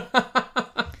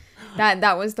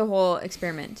 That was the whole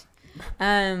experiment.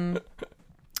 But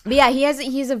yeah,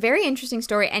 he's a very interesting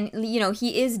story, and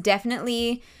he is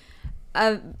definitely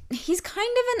he's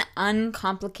kind of an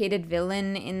uncomplicated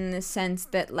villain in the sense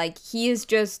that like he is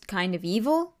just kind of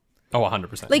evil. oh,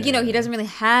 100%. Like Yeah, he doesn't really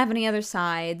have any other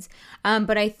sides.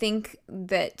 But I think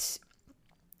that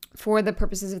for the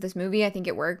purposes of this movie, I think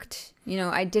it worked.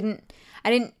 I didn't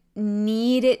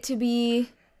need it to be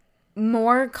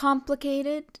more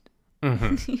complicated.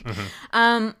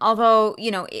 Although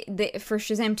for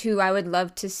Shazam 2, I would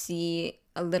love to see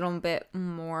a little bit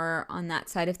more on that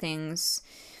side of things.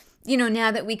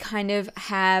 Now that we kind of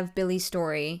have Billy's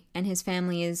story and his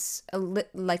family is a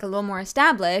little more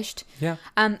established, Yeah.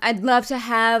 I'd love to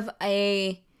have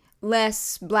a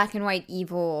less black and white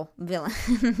evil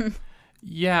villain.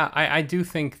 Yeah, I do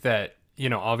think that,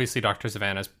 obviously Dr.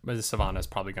 Savannah is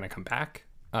probably going to come back,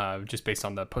 just based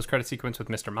on the post-credit sequence with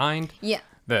Mr. Mind, Yeah.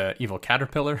 the evil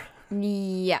caterpillar.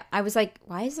 Yeah. I was like,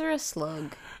 why is there a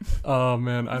slug? Oh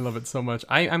man, I love it so much.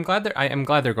 I'm glad they're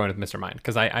going with Mr. Mind,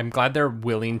 because I'm glad they're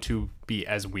willing to be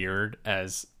as weird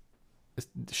as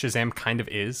Shazam kind of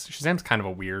is. Shazam's kind of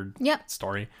a weird Yep.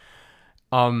 story.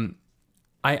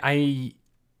 I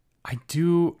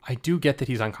do get that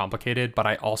he's uncomplicated, but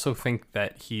I also think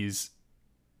that he's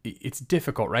it's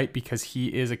difficult, right? Because he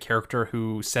is a character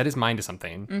who set his mind to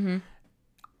something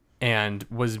and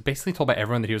was basically told by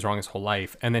everyone that he was wrong his whole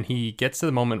life. And then he gets to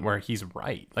the moment where he's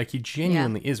right. Like, he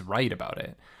genuinely is right about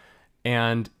it.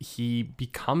 And he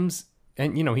becomes,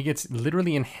 and, you know, he gets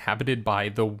literally inhabited by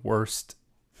the worst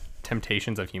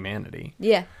temptations of humanity.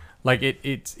 Yeah. Like,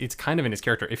 it's kind of in his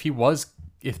character. If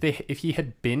he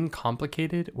had been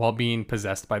complicated while being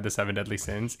possessed by the 7 deadly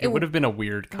sins, it would have been a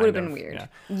weird kind of... Would have been weird.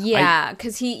 Yeah,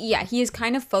 because he is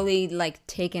kind of fully, like,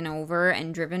 taken over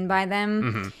and driven by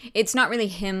them. It's not really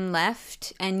him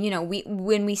left. And, you know,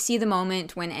 when we see the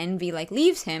moment when Envy, like,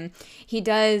 leaves him, he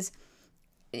does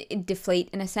deflate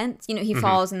in a sense. You know, he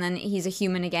falls and then he's a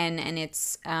human again, and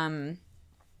it's,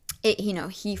 you know,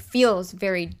 he feels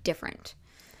very different.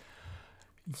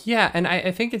 Yeah, and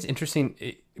I think it's interesting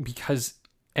because...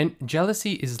 And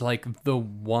jealousy is like the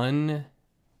one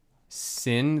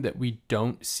sin that we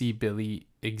don't see Billy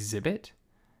exhibit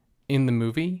in the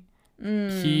movie.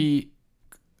 He,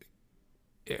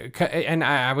 and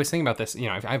I was thinking about this, you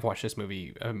know, I've watched this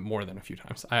movie more than a few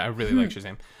times. I really like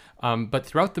Shazam. But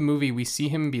throughout the movie, we see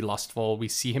him be lustful. We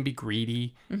see him be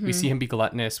greedy. We see him be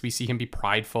gluttonous. We see him be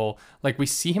prideful. Like, we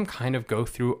see him kind of go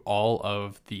through all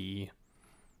of the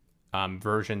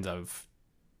versions of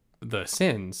the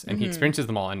sins, and he experiences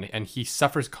them all, and he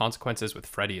suffers consequences with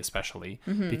Freddy especially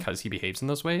because he behaves in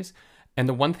those ways. And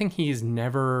the one thing he's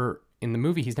never in the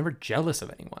movie, he's never jealous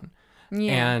of anyone.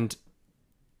 And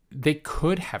they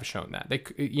could have shown that. They,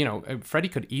 you know, Freddy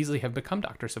could easily have become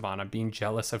Dr. Savannah, being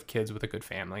jealous of kids with a good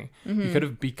family. He could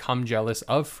have become jealous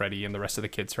of Freddy and the rest of the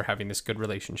kids for having this good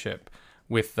relationship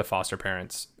with the foster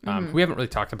parents, who we haven't really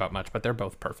talked about much, but they're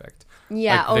both perfect.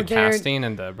 Yeah, like, the casting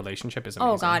and the relationship is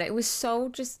amazing. Oh god, it was so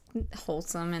just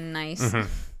wholesome and nice.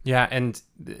 Yeah, and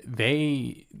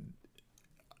they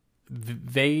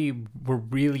were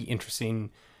really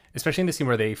interesting, especially in the scene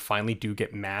where they finally do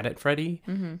get mad at Freddy,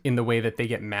 in the way that they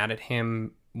get mad at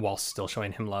him while still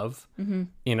showing him love,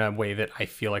 in a way that I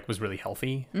feel like was really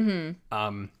healthy.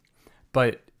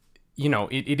 But you know,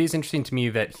 it is interesting to me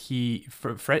that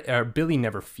Billy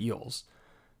never feels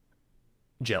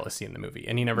jealousy in the movie,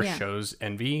 and he never shows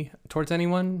envy towards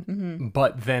anyone.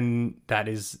 But then that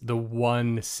is the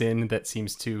one sin that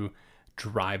seems to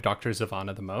drive Dr.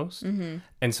 Savannah the most.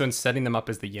 And so in setting them up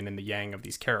as the yin and the yang of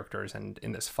these characters and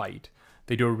in this fight,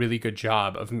 they do a really good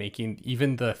job of making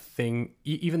even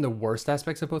the worst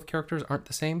aspects of both characters aren't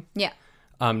the same. Yeah.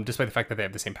 Despite the fact that they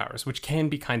have the same powers, which can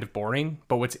be kind of boring.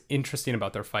 But what's interesting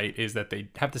about their fight is that they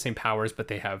have the same powers, but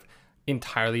they have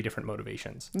entirely different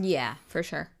motivations. Yeah, for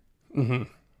sure.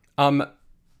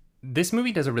 This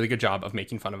movie does a really good job of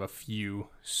making fun of a few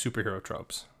superhero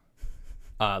tropes.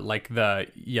 Like the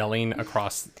yelling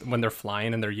across when they're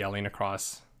flying and they're yelling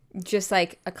across. Just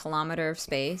like a kilometer of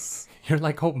space. You're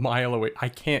like a mile away. I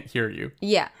can't hear you.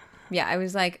 Yeah. Yeah, I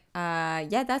was like,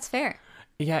 yeah, that's fair.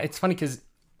 Yeah, it's funny because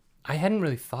I hadn't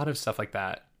really thought of stuff like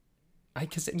that.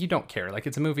 Because you don't care. Like,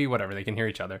 it's a movie, whatever. They can hear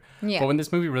each other. Yeah. But when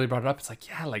this movie really brought it up, it's like,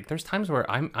 yeah, like, there's times where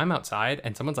I'm outside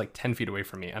and someone's, like, 10 feet away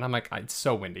from me. And I'm like, it's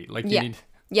so windy. Like, you need...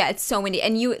 Yeah, it's so windy.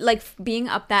 And you, like, being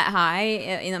up that high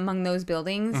among those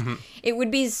buildings, it would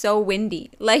be so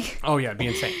windy. Like... Oh, yeah, it'd be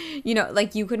insane. You know,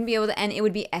 like, you couldn't be able to... And it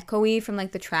would be echoey from,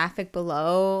 like, the traffic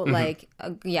below. Like,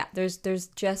 yeah, there's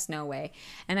just no way.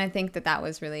 And I think that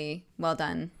was really well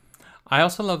done. I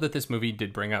also love that this movie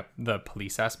did bring up the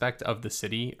police aspect of the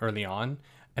city early on,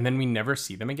 and then we never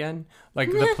see them again. Like,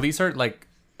 the police are, like,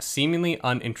 seemingly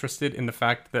uninterested in the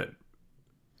fact that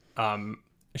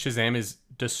Shazam is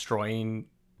destroying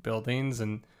buildings.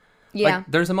 And, like,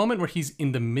 there's a moment where he's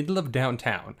in the middle of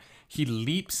downtown. He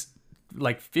leaps,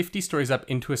 like, 50 stories up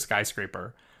into a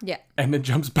skyscraper. Yeah. And then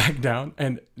jumps back down,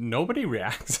 and nobody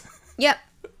reacts. Yep.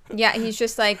 Yeah, he's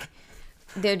just, like...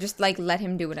 They're just like, let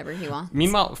him do whatever he wants.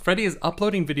 Meanwhile, Freddy is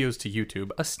uploading videos to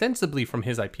YouTube, ostensibly from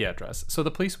his IP address, so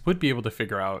the police would be able to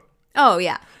figure out. Oh,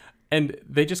 yeah. And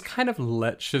they just kind of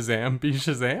let Shazam be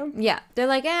Shazam. Yeah. They're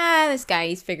like, this guy,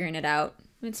 he's figuring it out.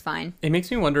 It's fine. It makes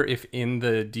me wonder if in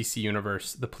the DC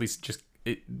universe, the police just,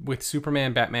 with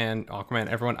Superman, Batman, Aquaman,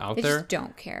 everyone out there. They just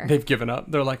don't care. They've given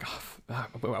up. They're like,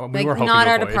 we like, were hoping not to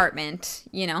our avoid. Department,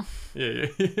 you know? Yeah.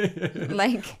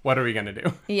 Like. What are we going to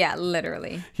do? Yeah,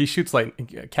 literally. He shoots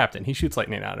Captain, he shoots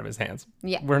lightning out of his hands.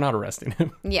 Yeah. We're not arresting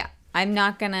him. Yeah. I'm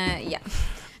not gonna,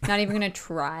 not even gonna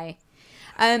try.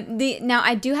 Now,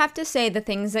 I do have to say the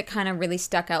things that kind of really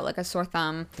stuck out like a sore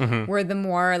thumb were the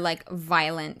more, like,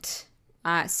 violent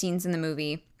scenes in the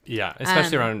movie. Yeah,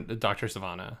 especially around Dr.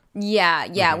 Savannah.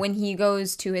 Yeah, when he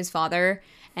goes to his father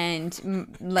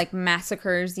and, like,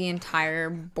 massacres the entire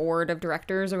board of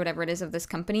directors or whatever it is of this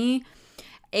company.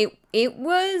 it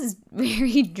was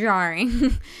very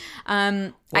jarring.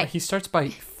 He starts by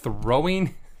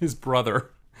throwing his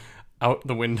brother out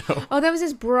the window. Oh, that was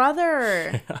his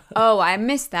brother. Yeah. Oh, I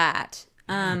missed that.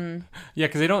 Yeah,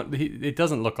 because it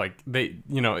doesn't look like they,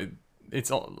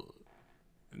 it's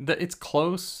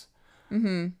close,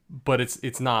 but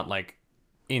it's not like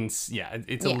it's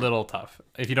a little tough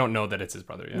if you don't know that it's his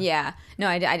brother. Yeah. No,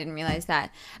 I didn't realize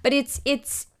that. But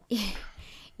it's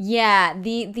yeah,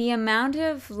 the amount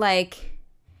of like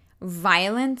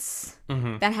violence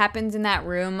that happens in that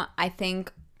room, I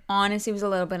think honestly was a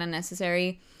little bit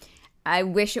unnecessary. I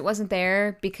wish it wasn't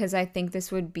there because I think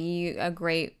this would be a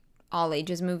great all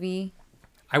ages movie.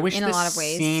 I wish in a lot of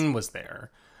ways. Scene was there.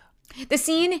 The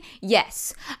scene,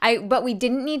 yes. But we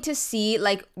didn't need to see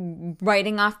like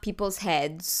writing off people's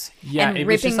heads and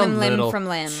ripping them limb from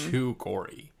limb. Too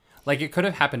gory. Like it could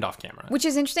have happened off camera. Which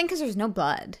is interesting because there's no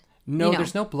blood. No,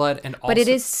 there's no blood, and also, but it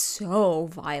is so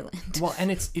violent. Well,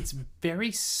 and it's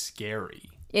very scary.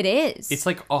 It is. It's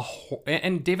like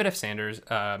and David F. Sanders,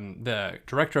 the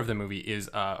director of the movie, is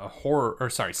a horror. Or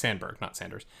sorry, Sandberg, not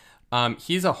Sanders.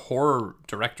 He's a horror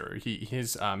director.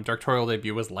 His directorial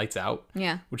debut was Lights Out.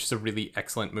 Yeah. Which is a really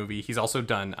excellent movie. He's also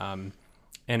done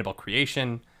Annabelle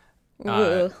Creation.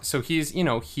 So he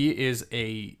is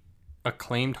a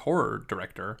acclaimed horror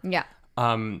director. Yeah.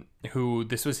 Who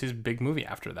this was his big movie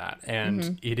after that,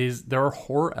 and there are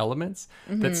horror elements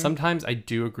that sometimes I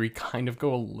do agree kind of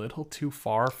go a little too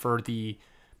far for the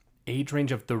age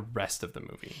range of the rest of the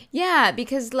movie. Yeah,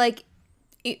 because like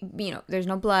there's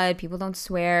no blood, people don't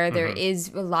swear, there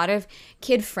is a lot of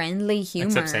kid-friendly humor.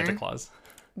 Except Santa Claus.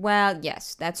 Well,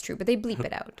 yes, that's true, but they bleep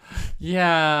it out.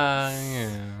 Yeah.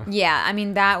 Yeah, I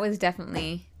mean that was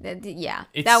definitely that was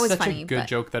funny. It's such a good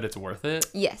joke that it's worth it.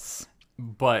 Yes.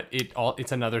 But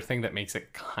it's another thing that makes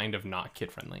it kind of not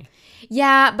kid friendly.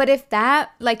 Yeah, but if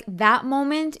that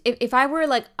moment, if I were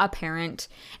like a parent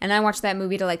and I watched that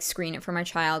movie to like screen it for my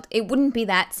child, it wouldn't be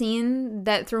that scene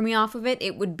that threw me off of it.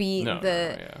 It would be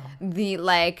the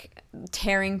like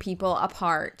tearing people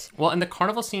apart. Well, and the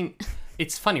carnival scene,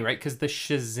 it's funny, right? Because the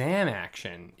Shazam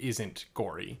action isn't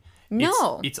gory.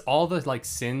 No, it's all the like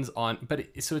sins on,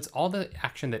 so it's all the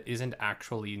action that isn't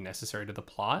actually necessary to the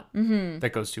plot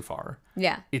that goes too far.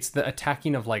 Yeah, it's the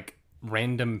attacking of like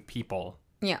random people.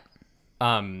 Yeah.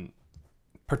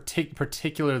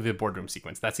 Particularly the boardroom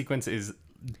sequence. That sequence is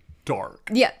dark.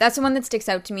 Yeah, that's the one that sticks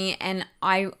out to me, and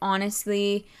I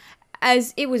honestly,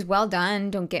 as it was well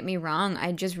done, don't get me wrong,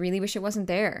 I just really wish it wasn't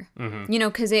there.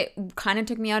 Because it kind of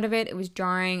took me out of it. It was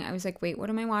jarring. I was like, wait, what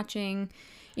am I watching?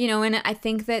 And I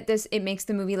think that it makes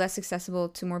the movie less accessible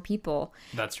to more people.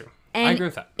 That's true. And I agree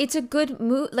with that. It's a good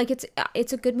movie. Like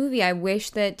it's a good movie. I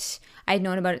wish that I'd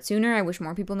known about it sooner. I wish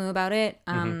more people knew about it.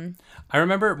 I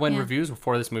remember when reviews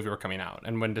before this movie were coming out,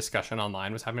 and when discussion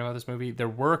online was happening about this movie, there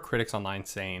were critics online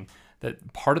saying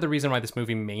that part of the reason why this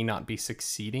movie may not be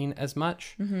succeeding as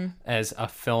much as a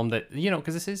film that,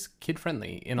 because this is kid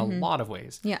friendly in a lot of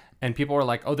ways. Yeah. And people were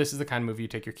like, oh, this is the kind of movie you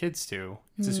take your kids to.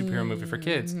 It's a superhero movie for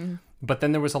kids. But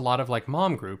then there was a lot of like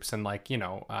mom groups and like,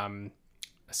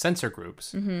 censor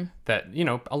groups that,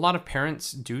 a lot of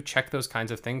parents do check those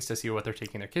kinds of things to see what they're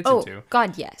taking their kids into. Oh,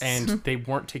 God, yes. And they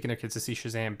weren't taking their kids to see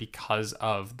Shazam because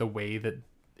of the way that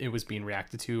it was being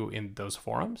reacted to in those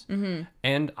forums.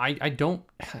 And I don't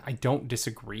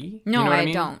disagree. No, you know what I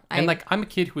mean? Don't. And like, I'm a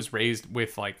kid who was raised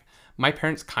with like, my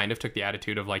parents kind of took the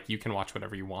attitude of like, you can watch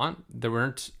whatever you want. There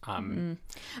weren't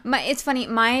it's funny,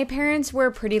 my parents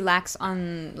were pretty lax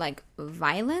on like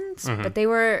violence, but they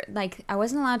were like, I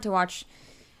wasn't allowed to watch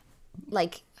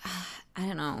like I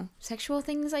don't know, sexual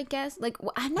things, I guess. Like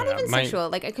not even sexual.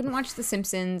 Like I couldn't watch The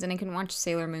Simpsons, and I couldn't watch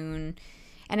Sailor Moon,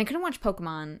 and I couldn't watch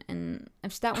Pokemon, and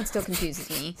that one still confuses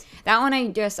me. That one I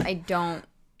don't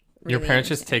really Your parents understand.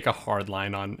 just take a hard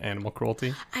line on animal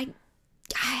cruelty?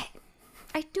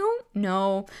 I don't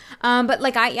know. But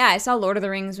like I saw Lord of the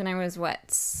Rings when I was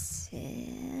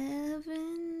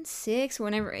 6,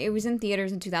 whenever it was in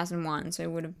theaters in 2001, so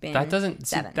it would have been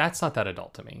that's not that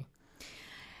adult to me.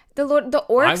 The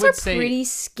orcs are pretty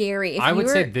scary. I would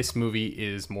say this movie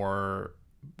is more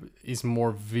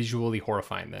visually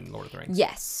horrifying than Lord of the Rings.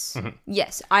 Yes.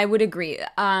 Yes, I would agree.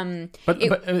 But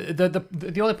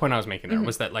the only point I was making there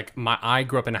was that like I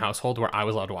grew up in a household where I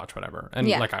was allowed to watch whatever, and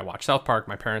like I watched South Park.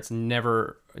 My parents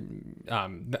never,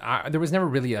 there was never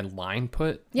really a line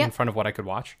put in front of what I could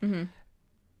watch.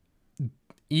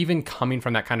 Even coming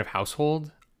from that kind of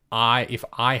household, if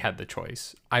I had the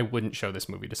choice, I wouldn't show this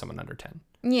movie to someone under 10.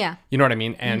 Yeah. You know what I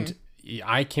mean? And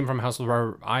I came from a household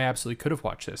where I absolutely could have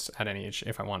watched this at any age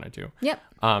if I wanted to. Yep.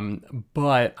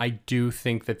 But I do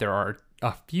think that there are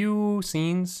a few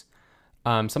scenes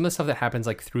Some of the stuff that happens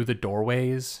like through the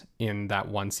doorways in that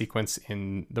one sequence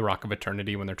in the Rock of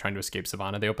Eternity when they're trying to escape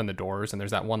Savannah, they open the doors and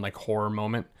there's that one like horror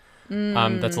moment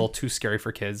that's a little too scary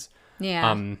for kids.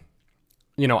 Yeah.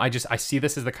 You know, I see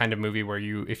this as the kind of movie where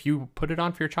if you put it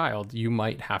on for your child, you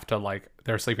might have to like,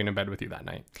 they're sleeping in bed with you that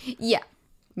night. Yeah.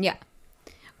 Yeah.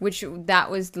 Which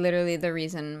that was literally the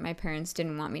reason my parents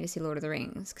didn't want me to see Lord of the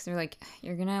Rings, because they're like,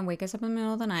 you're gonna wake us up in the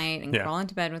middle of the night and crawl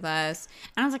into bed with us,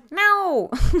 and I was like,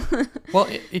 no. Well,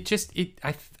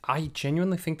 I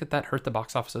genuinely think that hurt the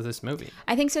box office of this movie.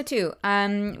 I think so too.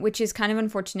 Which is kind of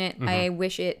unfortunate. I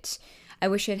wish it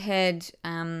had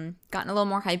gotten a little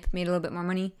more hype, made a little bit more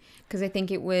money, because I think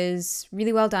it was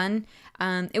really well done.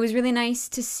 It was really nice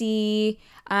to see.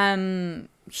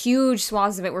 Huge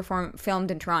swaths of it were filmed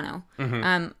in Toronto.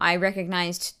 I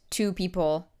recognized two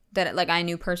people that like I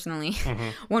knew personally.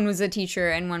 One was a teacher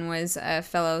and one was a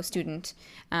fellow student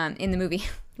in the movie,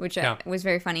 which was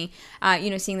very funny. You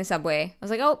know, seeing the subway, I was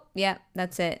like, oh yeah,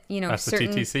 that's it. You know, that's the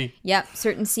TTC. Yep,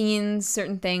 certain scenes,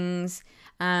 certain things.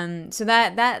 So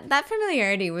that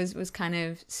familiarity was kind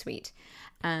of sweet.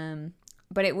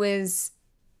 But it was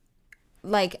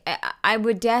like I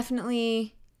would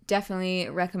definitely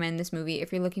recommend this movie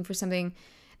if you're looking for something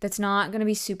that's not going to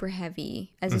be super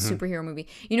heavy as a superhero movie.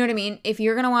 You know what I mean? If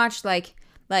you're going to watch like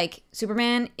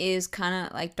Superman is kind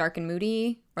of like dark and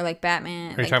moody, or like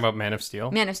Batman. Are you talking about Man of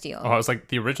Steel? Man of Steel. Oh, I was like,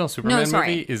 the original Superman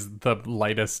movie is the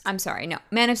lightest. I'm sorry. No.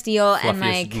 Man of Steel fluffiest, and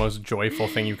like most joyful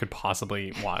thing you could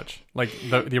possibly watch. Like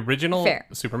the original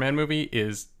Superman movie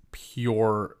is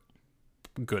pure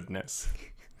goodness.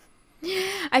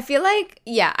 I feel like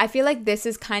this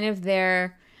is kind of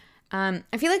their I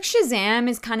feel like Shazam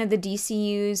is kind of the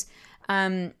DCU's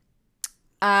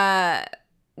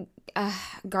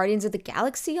Guardians of the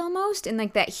Galaxy almost, in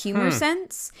like that humor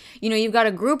sense. You know, you've got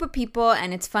a group of people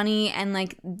and it's funny and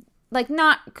like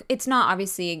it's not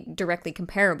obviously directly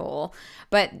comparable,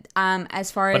 but as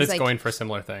far as it's like going for a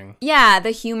similar thing. Yeah,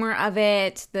 the humor of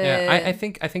it. I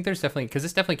think there's definitely, because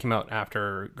this definitely came out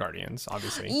after Guardians,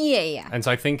 obviously. Yeah. And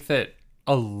so I think that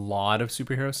a lot of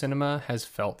superhero cinema has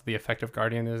felt the effect of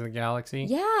Guardians of the Galaxy.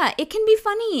 Yeah, it can be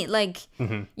funny. Like,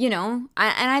 you know,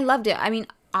 I loved it. I mean,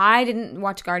 I didn't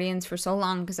watch Guardians for so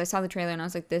long because I saw the trailer and I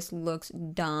was like, this looks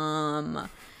dumb.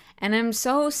 And I'm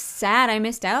so sad I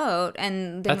missed out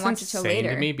and didn't watch it till later. That's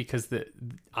insane to me, because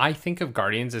I think of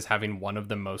Guardians as having one of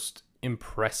the most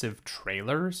impressive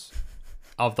trailers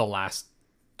of the last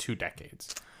 2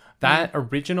 decades. The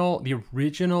original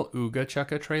Ooga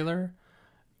Chukka trailer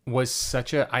was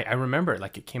such a, I remember,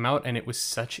 like, it came out and it was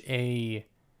such a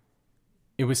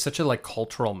like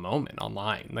cultural moment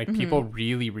online. Like, people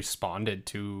really responded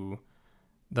to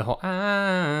the whole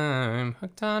I'm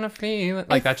hooked on a feeling.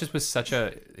 Like, that just was such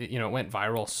a, you know, it went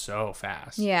viral so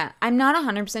fast. Yeah. I'm not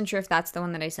 100% sure if that's the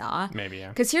one that I saw. Maybe, yeah.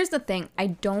 Because here's the thing. I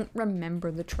don't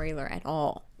remember the trailer at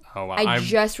all. Oh, wow. I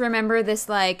just remember this,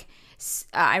 like,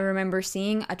 I remember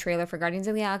seeing a trailer for Guardians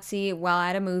of the Galaxy while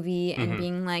at a movie and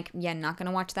being like, yeah, not going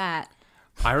to watch that.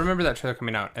 I remember that trailer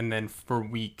coming out, and then for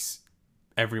weeks,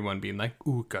 everyone being like,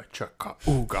 ooga chukka,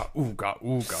 ooga, ooga,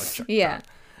 ooga chukka. Yeah.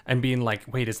 And being like,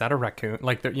 wait, is that a raccoon?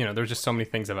 Like, you know, there's just so many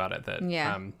things about it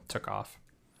that took off.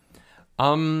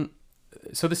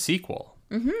 So the sequel.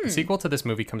 The sequel to this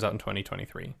movie comes out in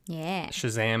 2023. Yeah.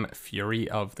 Shazam! Fury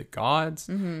of the Gods.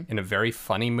 In a very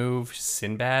funny move,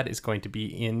 Sinbad is going to be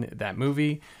in that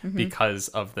movie because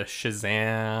of the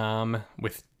Shazam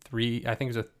with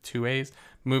 2 A's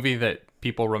movie that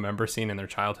people remember seeing in their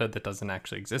childhood that doesn't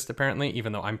actually exist apparently,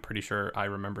 even though I'm pretty sure I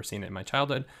remember seeing it in my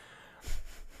childhood.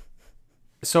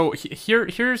 So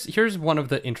here's one of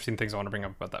the interesting things I want to bring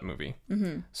up about that movie.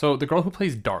 So the girl who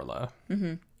plays Darla,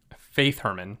 Faith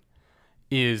Herman,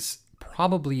 is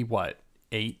probably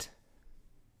 8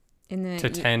 to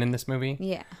 10 in this movie.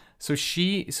 Yeah. So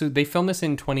they filmed this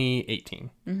in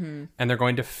 2018, and they're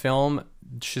going to film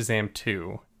Shazam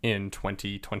 2 in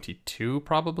 2022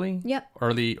 probably. Yep.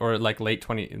 Early or like late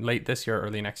this year,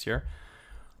 early next year.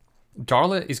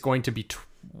 Darla is going to be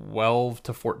 12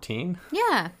 to 14.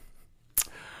 Yeah.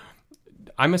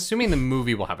 I'm assuming the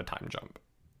movie will have a time jump.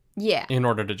 Yeah. In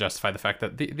order to justify the fact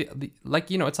that the like,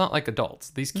 you know, it's not like adults.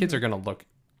 These kids are going to look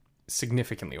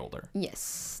significantly older.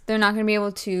 Yes. They're not going to be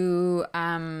able to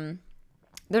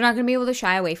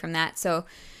shy away from that. So,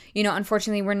 you know,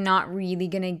 unfortunately, we're not really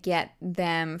going to get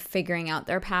them figuring out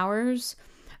their powers.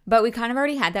 But we kind of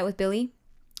already had that with Billy.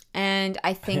 And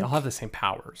I think they all have the same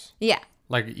powers. Yeah.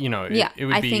 Like, you know, it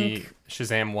would be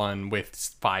Shazam 1 with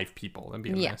 5 people. That'd be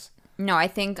nice. No, I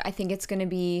think it's going to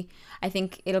be, I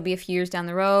think it'll be a few years down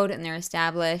the road and they're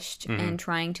established and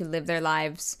trying to live their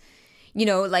lives. You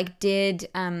know, like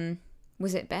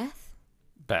was it Beth?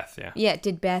 Beth, yeah. Yeah,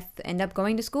 did Beth end up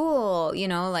going to school? You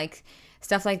know, like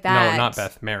stuff like that. No, not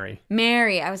Beth. Mary.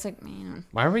 Mary. I was like, man,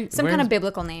 Why are we? some kind of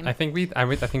biblical name. I think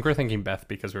we're thinking Beth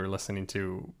because we were listening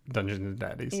to Dungeons and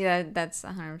Daddies. Yeah, that's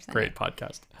 100%. Great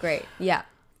podcast. Great. Yeah.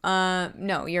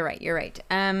 No, you're right. You're right.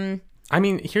 I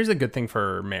mean, here's a good thing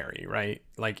for Mary, right?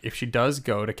 Like, if she does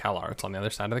go to Cal Arts on the other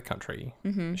side of the country,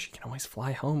 she can always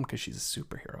fly home because she's a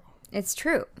superhero. It's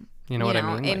true. You know what I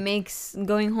mean? It makes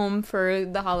going home for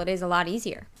the holidays a lot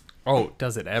easier. Oh,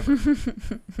 does it ever?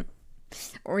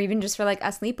 Or even just for like a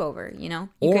sleepover, you know?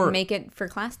 You could make it for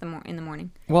class in the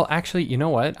morning. Well, actually, you know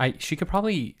what? She could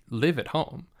probably live at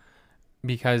home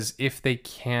because if they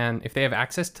have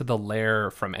access to the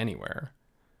lair from anywhere.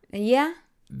 Yeah.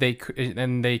 They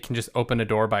can just open a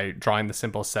door by drawing the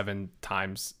symbol 7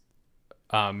 times,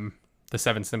 the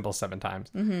 7 symbols 7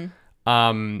 times.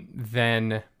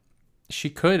 Then she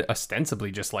could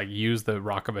ostensibly just like use the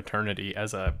Rock of Eternity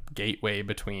as a gateway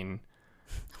between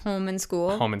home and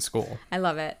school. I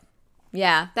love it.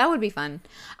 Yeah, that would be fun.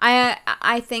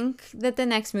 I think that the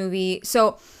next movie.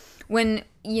 So when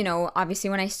obviously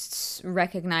when I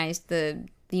recognized the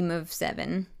theme of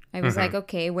 7, I was like,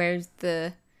 okay, where's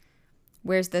the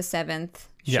 7th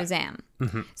Shazam?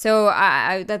 Yeah. So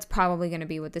I that's probably going to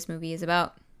be what this movie is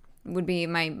about. Would be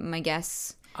my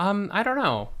guess. I don't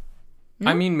know.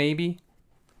 I mean, maybe.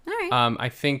 All right. I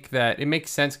think that it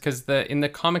makes sense because in the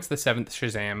comics, the 7th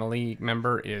Shazam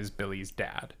member is Billy's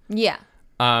dad. Yeah.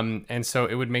 And so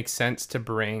it would make sense to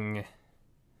bring,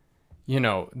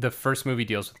 the first movie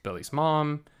deals with Billy's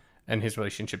mom and his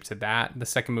relationship to that. The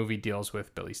second movie deals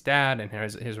with Billy's dad and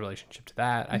his relationship to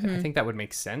that. I think that would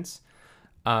make sense.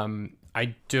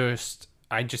 I just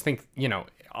think,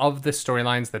 of the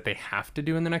storylines that they have to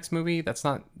do in the next movie, that's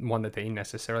not one that they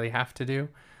necessarily have to do.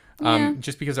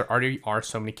 Just because there already are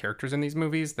so many characters in these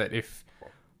movies that if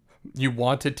you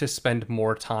wanted to spend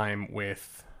more time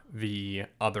with the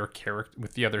other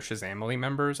Shazam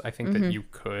members, I think that you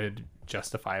could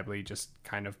justifiably just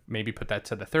kind of maybe put that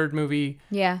to the third movie.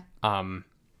 Yeah.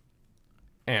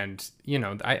 And,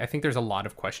 I think there's a lot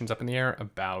of questions up in the air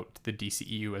about the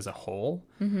DCEU as a whole.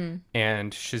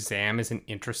 And Shazam is an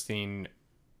interesting...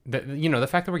 The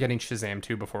fact that we're getting Shazam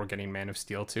 2 before we're getting Man of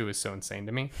Steel 2 is so insane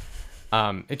to me.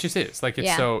 It just is. Like,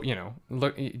 it's so,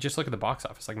 look at the box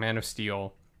office. Like, Man of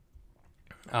Steel...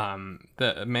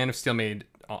 the Man of Steel made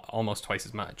almost twice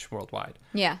as much worldwide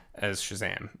as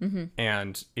Shazam.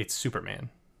 And it's Superman.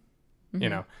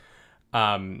 The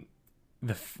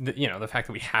fact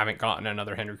that we haven't gotten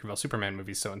another Henry Cavill Superman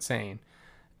movie is so insane,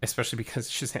 especially because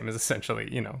Shazam is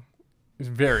essentially,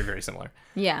 very, very similar.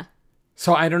 Yeah.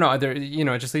 So I don't know. There,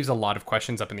 it just leaves a lot of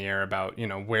questions up in the air about,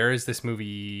 where is this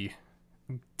movie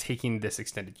taking this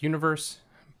extended universe?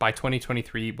 By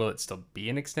 2023, will it still be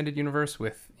an extended universe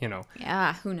with,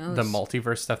 yeah, who knows, the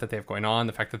multiverse stuff that they have going on,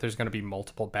 the fact that there's going to be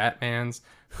multiple Batmans,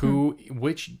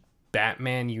 which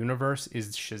Batman universe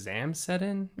is Shazam set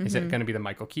in? Is it going to be the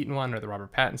Michael Keaton one or the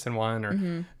Robert Pattinson one,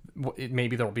 or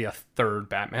maybe there'll be a third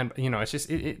Batman? It's just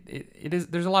it is.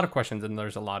 There's a lot of questions, and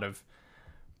there's a lot of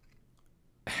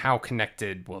how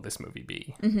connected will this movie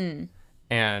be?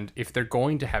 And if they're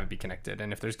going to have it be connected,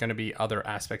 and if there's going to be other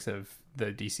aspects of the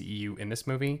DCEU in this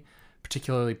movie,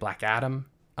 particularly Black Adam.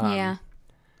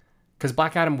 Because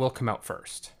Black Adam will come out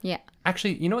first. Yeah.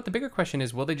 Actually, you know what? The bigger question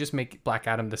is, will they just make Black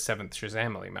Adam the 7th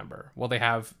Shazam member? Will they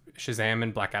have Shazam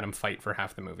and Black Adam fight for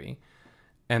half the movie?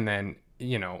 And then,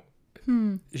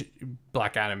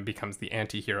 Black Adam becomes the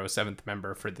anti-hero 7th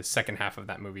member for the second half of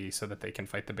that movie so that they can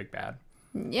fight the big bad.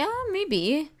 Yeah,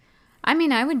 maybe. I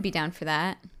mean, I would be down for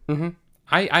that.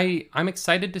 I'm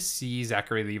excited to see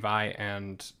Zachary Levi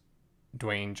and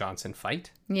Dwayne Johnson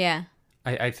fight. Yeah.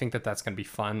 I think that that's going to be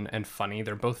fun and funny.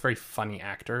 They're both very funny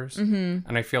actors. And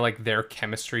I feel like their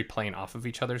chemistry playing off of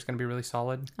each other is going to be really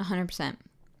solid. 100%.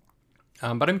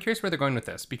 But I'm curious where they're going with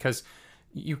this, because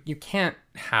you can't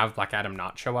have Black Adam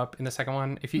not show up in the second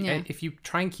one. If you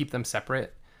try and keep them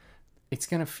separate, it's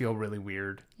going to feel really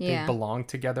weird. Yeah. They belong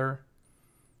together.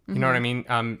 You know what I mean?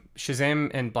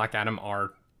 Shazam and Black Adam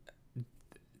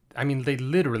they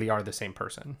literally are the same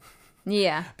person.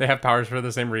 Yeah. They have powers for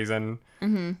the same reason.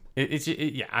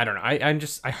 Yeah, I don't know.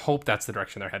 I hope that's the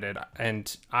direction they're headed.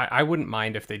 And I wouldn't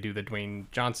mind if they do the Dwayne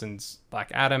Johnson's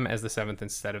Black Adam as the 7th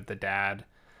instead of the dad.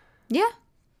 Yeah.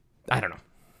 I don't know.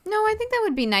 No, I think that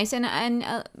would be nice and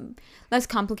less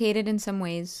complicated in some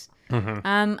ways.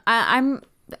 I'm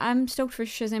stoked for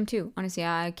Shazam 2. Honestly,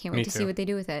 I can't wait to see what they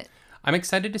do with it. I'm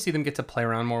excited to see them get to play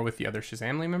around more with the other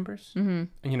Shazam members.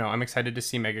 I'm excited to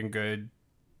see Megan Good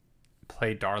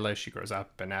play Darla as she grows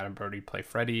up, and Adam Brody play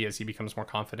Freddy as he becomes more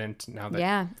confident now that...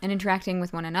 Yeah, and interacting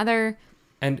with one another.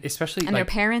 And especially And their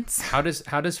parents. how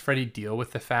does Freddy deal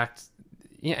with the fact,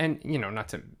 yeah, and not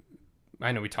to,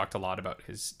 I know we talked a lot about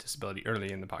his disability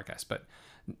early in the podcast, but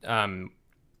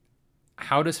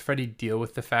how does Freddy deal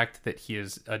with the fact that he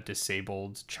is a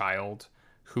disabled child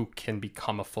who can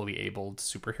become a fully abled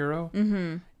superhero?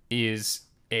 Mm-hmm. Is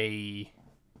a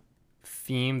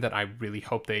theme that I really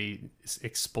hope they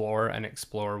explore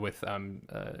with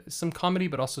some comedy,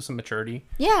 but also some maturity.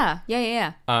 Yeah.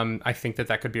 I think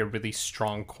that could be a really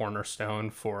strong cornerstone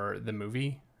for the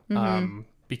movie.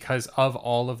 Because of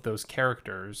all of those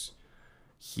characters,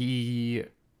 he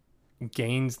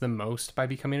gains the most by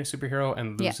becoming a superhero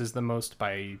and loses the most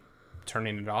by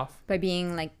turning it off. By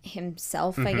being like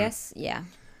himself, I guess. Yeah.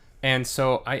 And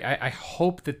so I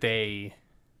hope that they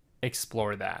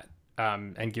explore that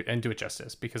and do it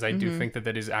justice, because I do think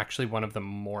that is actually one of the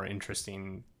more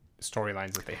interesting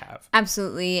storylines that they have.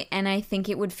 Absolutely. And I think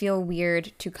it would feel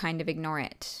weird to kind of ignore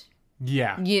it.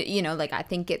 Yeah. Like I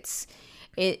think it's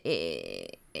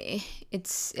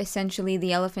essentially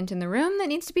the elephant in the room that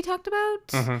needs to be talked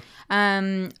about.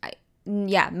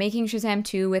 Making Shazam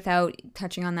 2 without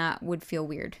touching on that would feel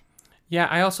weird. Yeah,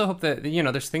 I also hope that,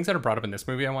 there's things that are brought up in this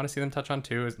movie I want to see them touch on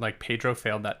too. Is like Pedro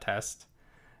failed that test.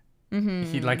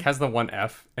 He like has the one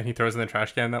F and he throws in the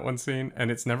trash can in that one scene, and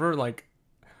it's never like.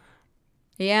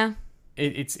 Yeah.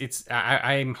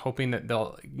 I'm hoping that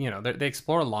they'll, they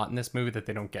explore a lot in this movie that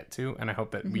they don't get to, and I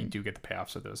hope that we do get the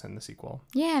payoffs of those in the sequel.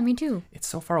 Yeah, me too. It's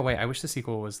so far away. I wish the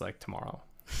sequel was like tomorrow.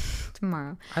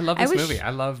 Tomorrow. I love this movie. I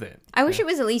loved it. I wish it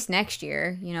was at least next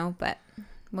year, but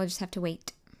we'll just have to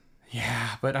wait.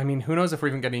 Yeah, but I mean, who knows if we're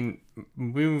even getting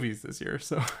movies this year,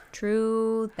 so.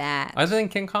 True that. Other than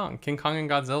King Kong. King Kong and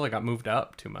Godzilla got moved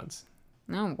up 2 months.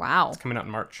 Oh, wow. It's coming out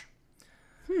in March.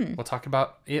 We'll talk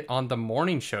about it on The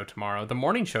Morning Show tomorrow. The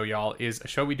Morning Show, y'all, is a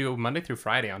show we do Monday through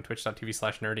Friday on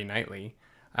twitch.tv/nerdynightly.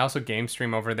 I also game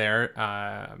stream over there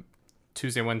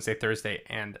Tuesday, Wednesday, Thursday,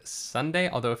 and Sunday.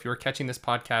 Although if you're catching this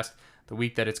podcast the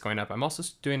week that it's going up, I'm also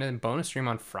doing a bonus stream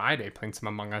on Friday, playing some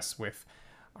Among Us with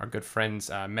our good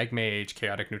friends Meg Mage,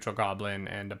 Chaotic Neutral Goblin,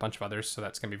 and a bunch of others. So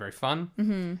that's going to be very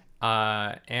fun.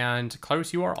 And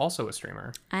Clarus, you are also a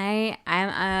streamer. I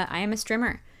am a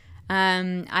streamer.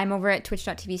 I'm over at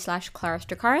twitch.tv/Clarus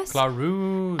Dracaris.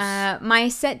 Clarus. My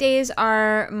set days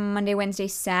are Monday, Wednesday,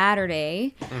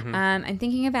 Saturday. I'm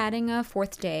thinking of adding a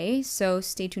 4th day, so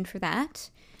stay tuned for that.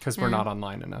 Because we're not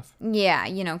online enough. Yeah,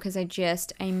 because I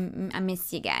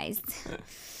miss you guys.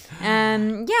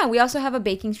 We also have a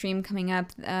baking stream coming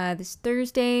up this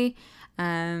Thursday.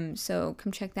 So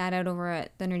come check that out over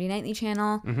at the Nerdy Nightly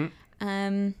channel.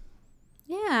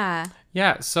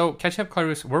 Yeah, so Catching Up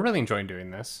Clarus, we're really enjoying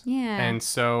doing this. Yeah. And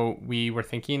so we were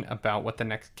thinking about what the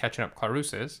next Catching Up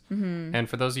Clarus is. And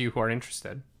for those of you who are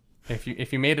interested, if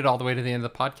you made it all the way to the end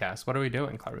of the podcast, what are we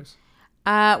doing, Clarus?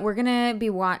 We're going to be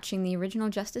watching the original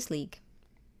Justice League.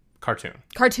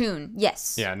 Cartoon,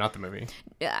 yes. Yeah, not the movie.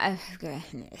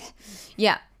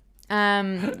 Yeah.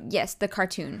 Yes, the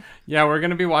cartoon. Yeah, we're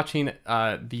going to be watching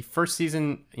the first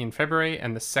season in February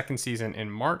and the second season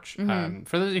in March.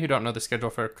 For those of you who don't know, the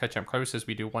schedule for Catching Up Clarus is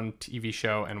we do one TV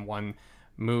show and one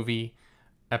movie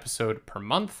episode per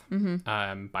month,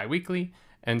 bi-weekly.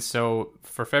 And so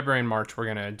for February and March, we're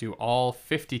going to do all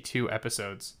 52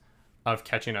 episodes of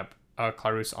Catching Up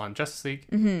Clarus on Justice League.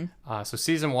 So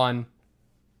season 1,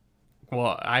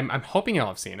 well, I'm hoping y'all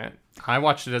have seen it. I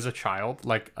watched it as a child,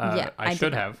 I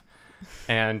should have.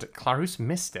 And Clarus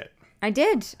missed it. I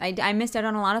did. I missed out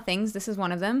on a lot of things. This is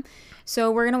one of them. So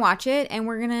we're gonna watch it, and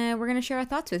we're gonna share our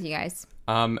thoughts with you guys.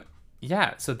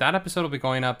 Yeah. So that episode will be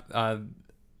going up.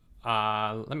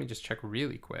 Let me just check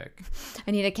really quick.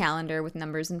 I need a calendar with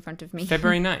numbers in front of me.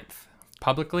 February 9th.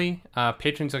 Publicly,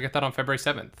 patrons will get that on February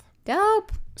 7th.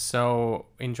 Dope. So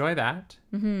enjoy that.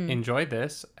 Enjoy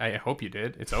this. I hope you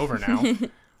did. It's over now.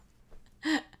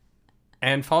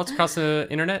 And follow us across the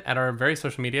internet at our various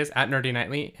social medias, at Nerdy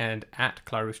Nightly and at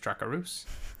Clarus Dracarus.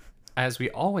 As we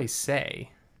always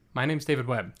say, my name's David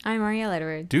Webb. I'm Arielle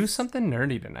Edwards. Do something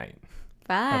nerdy tonight.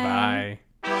 Bye. Bye-bye.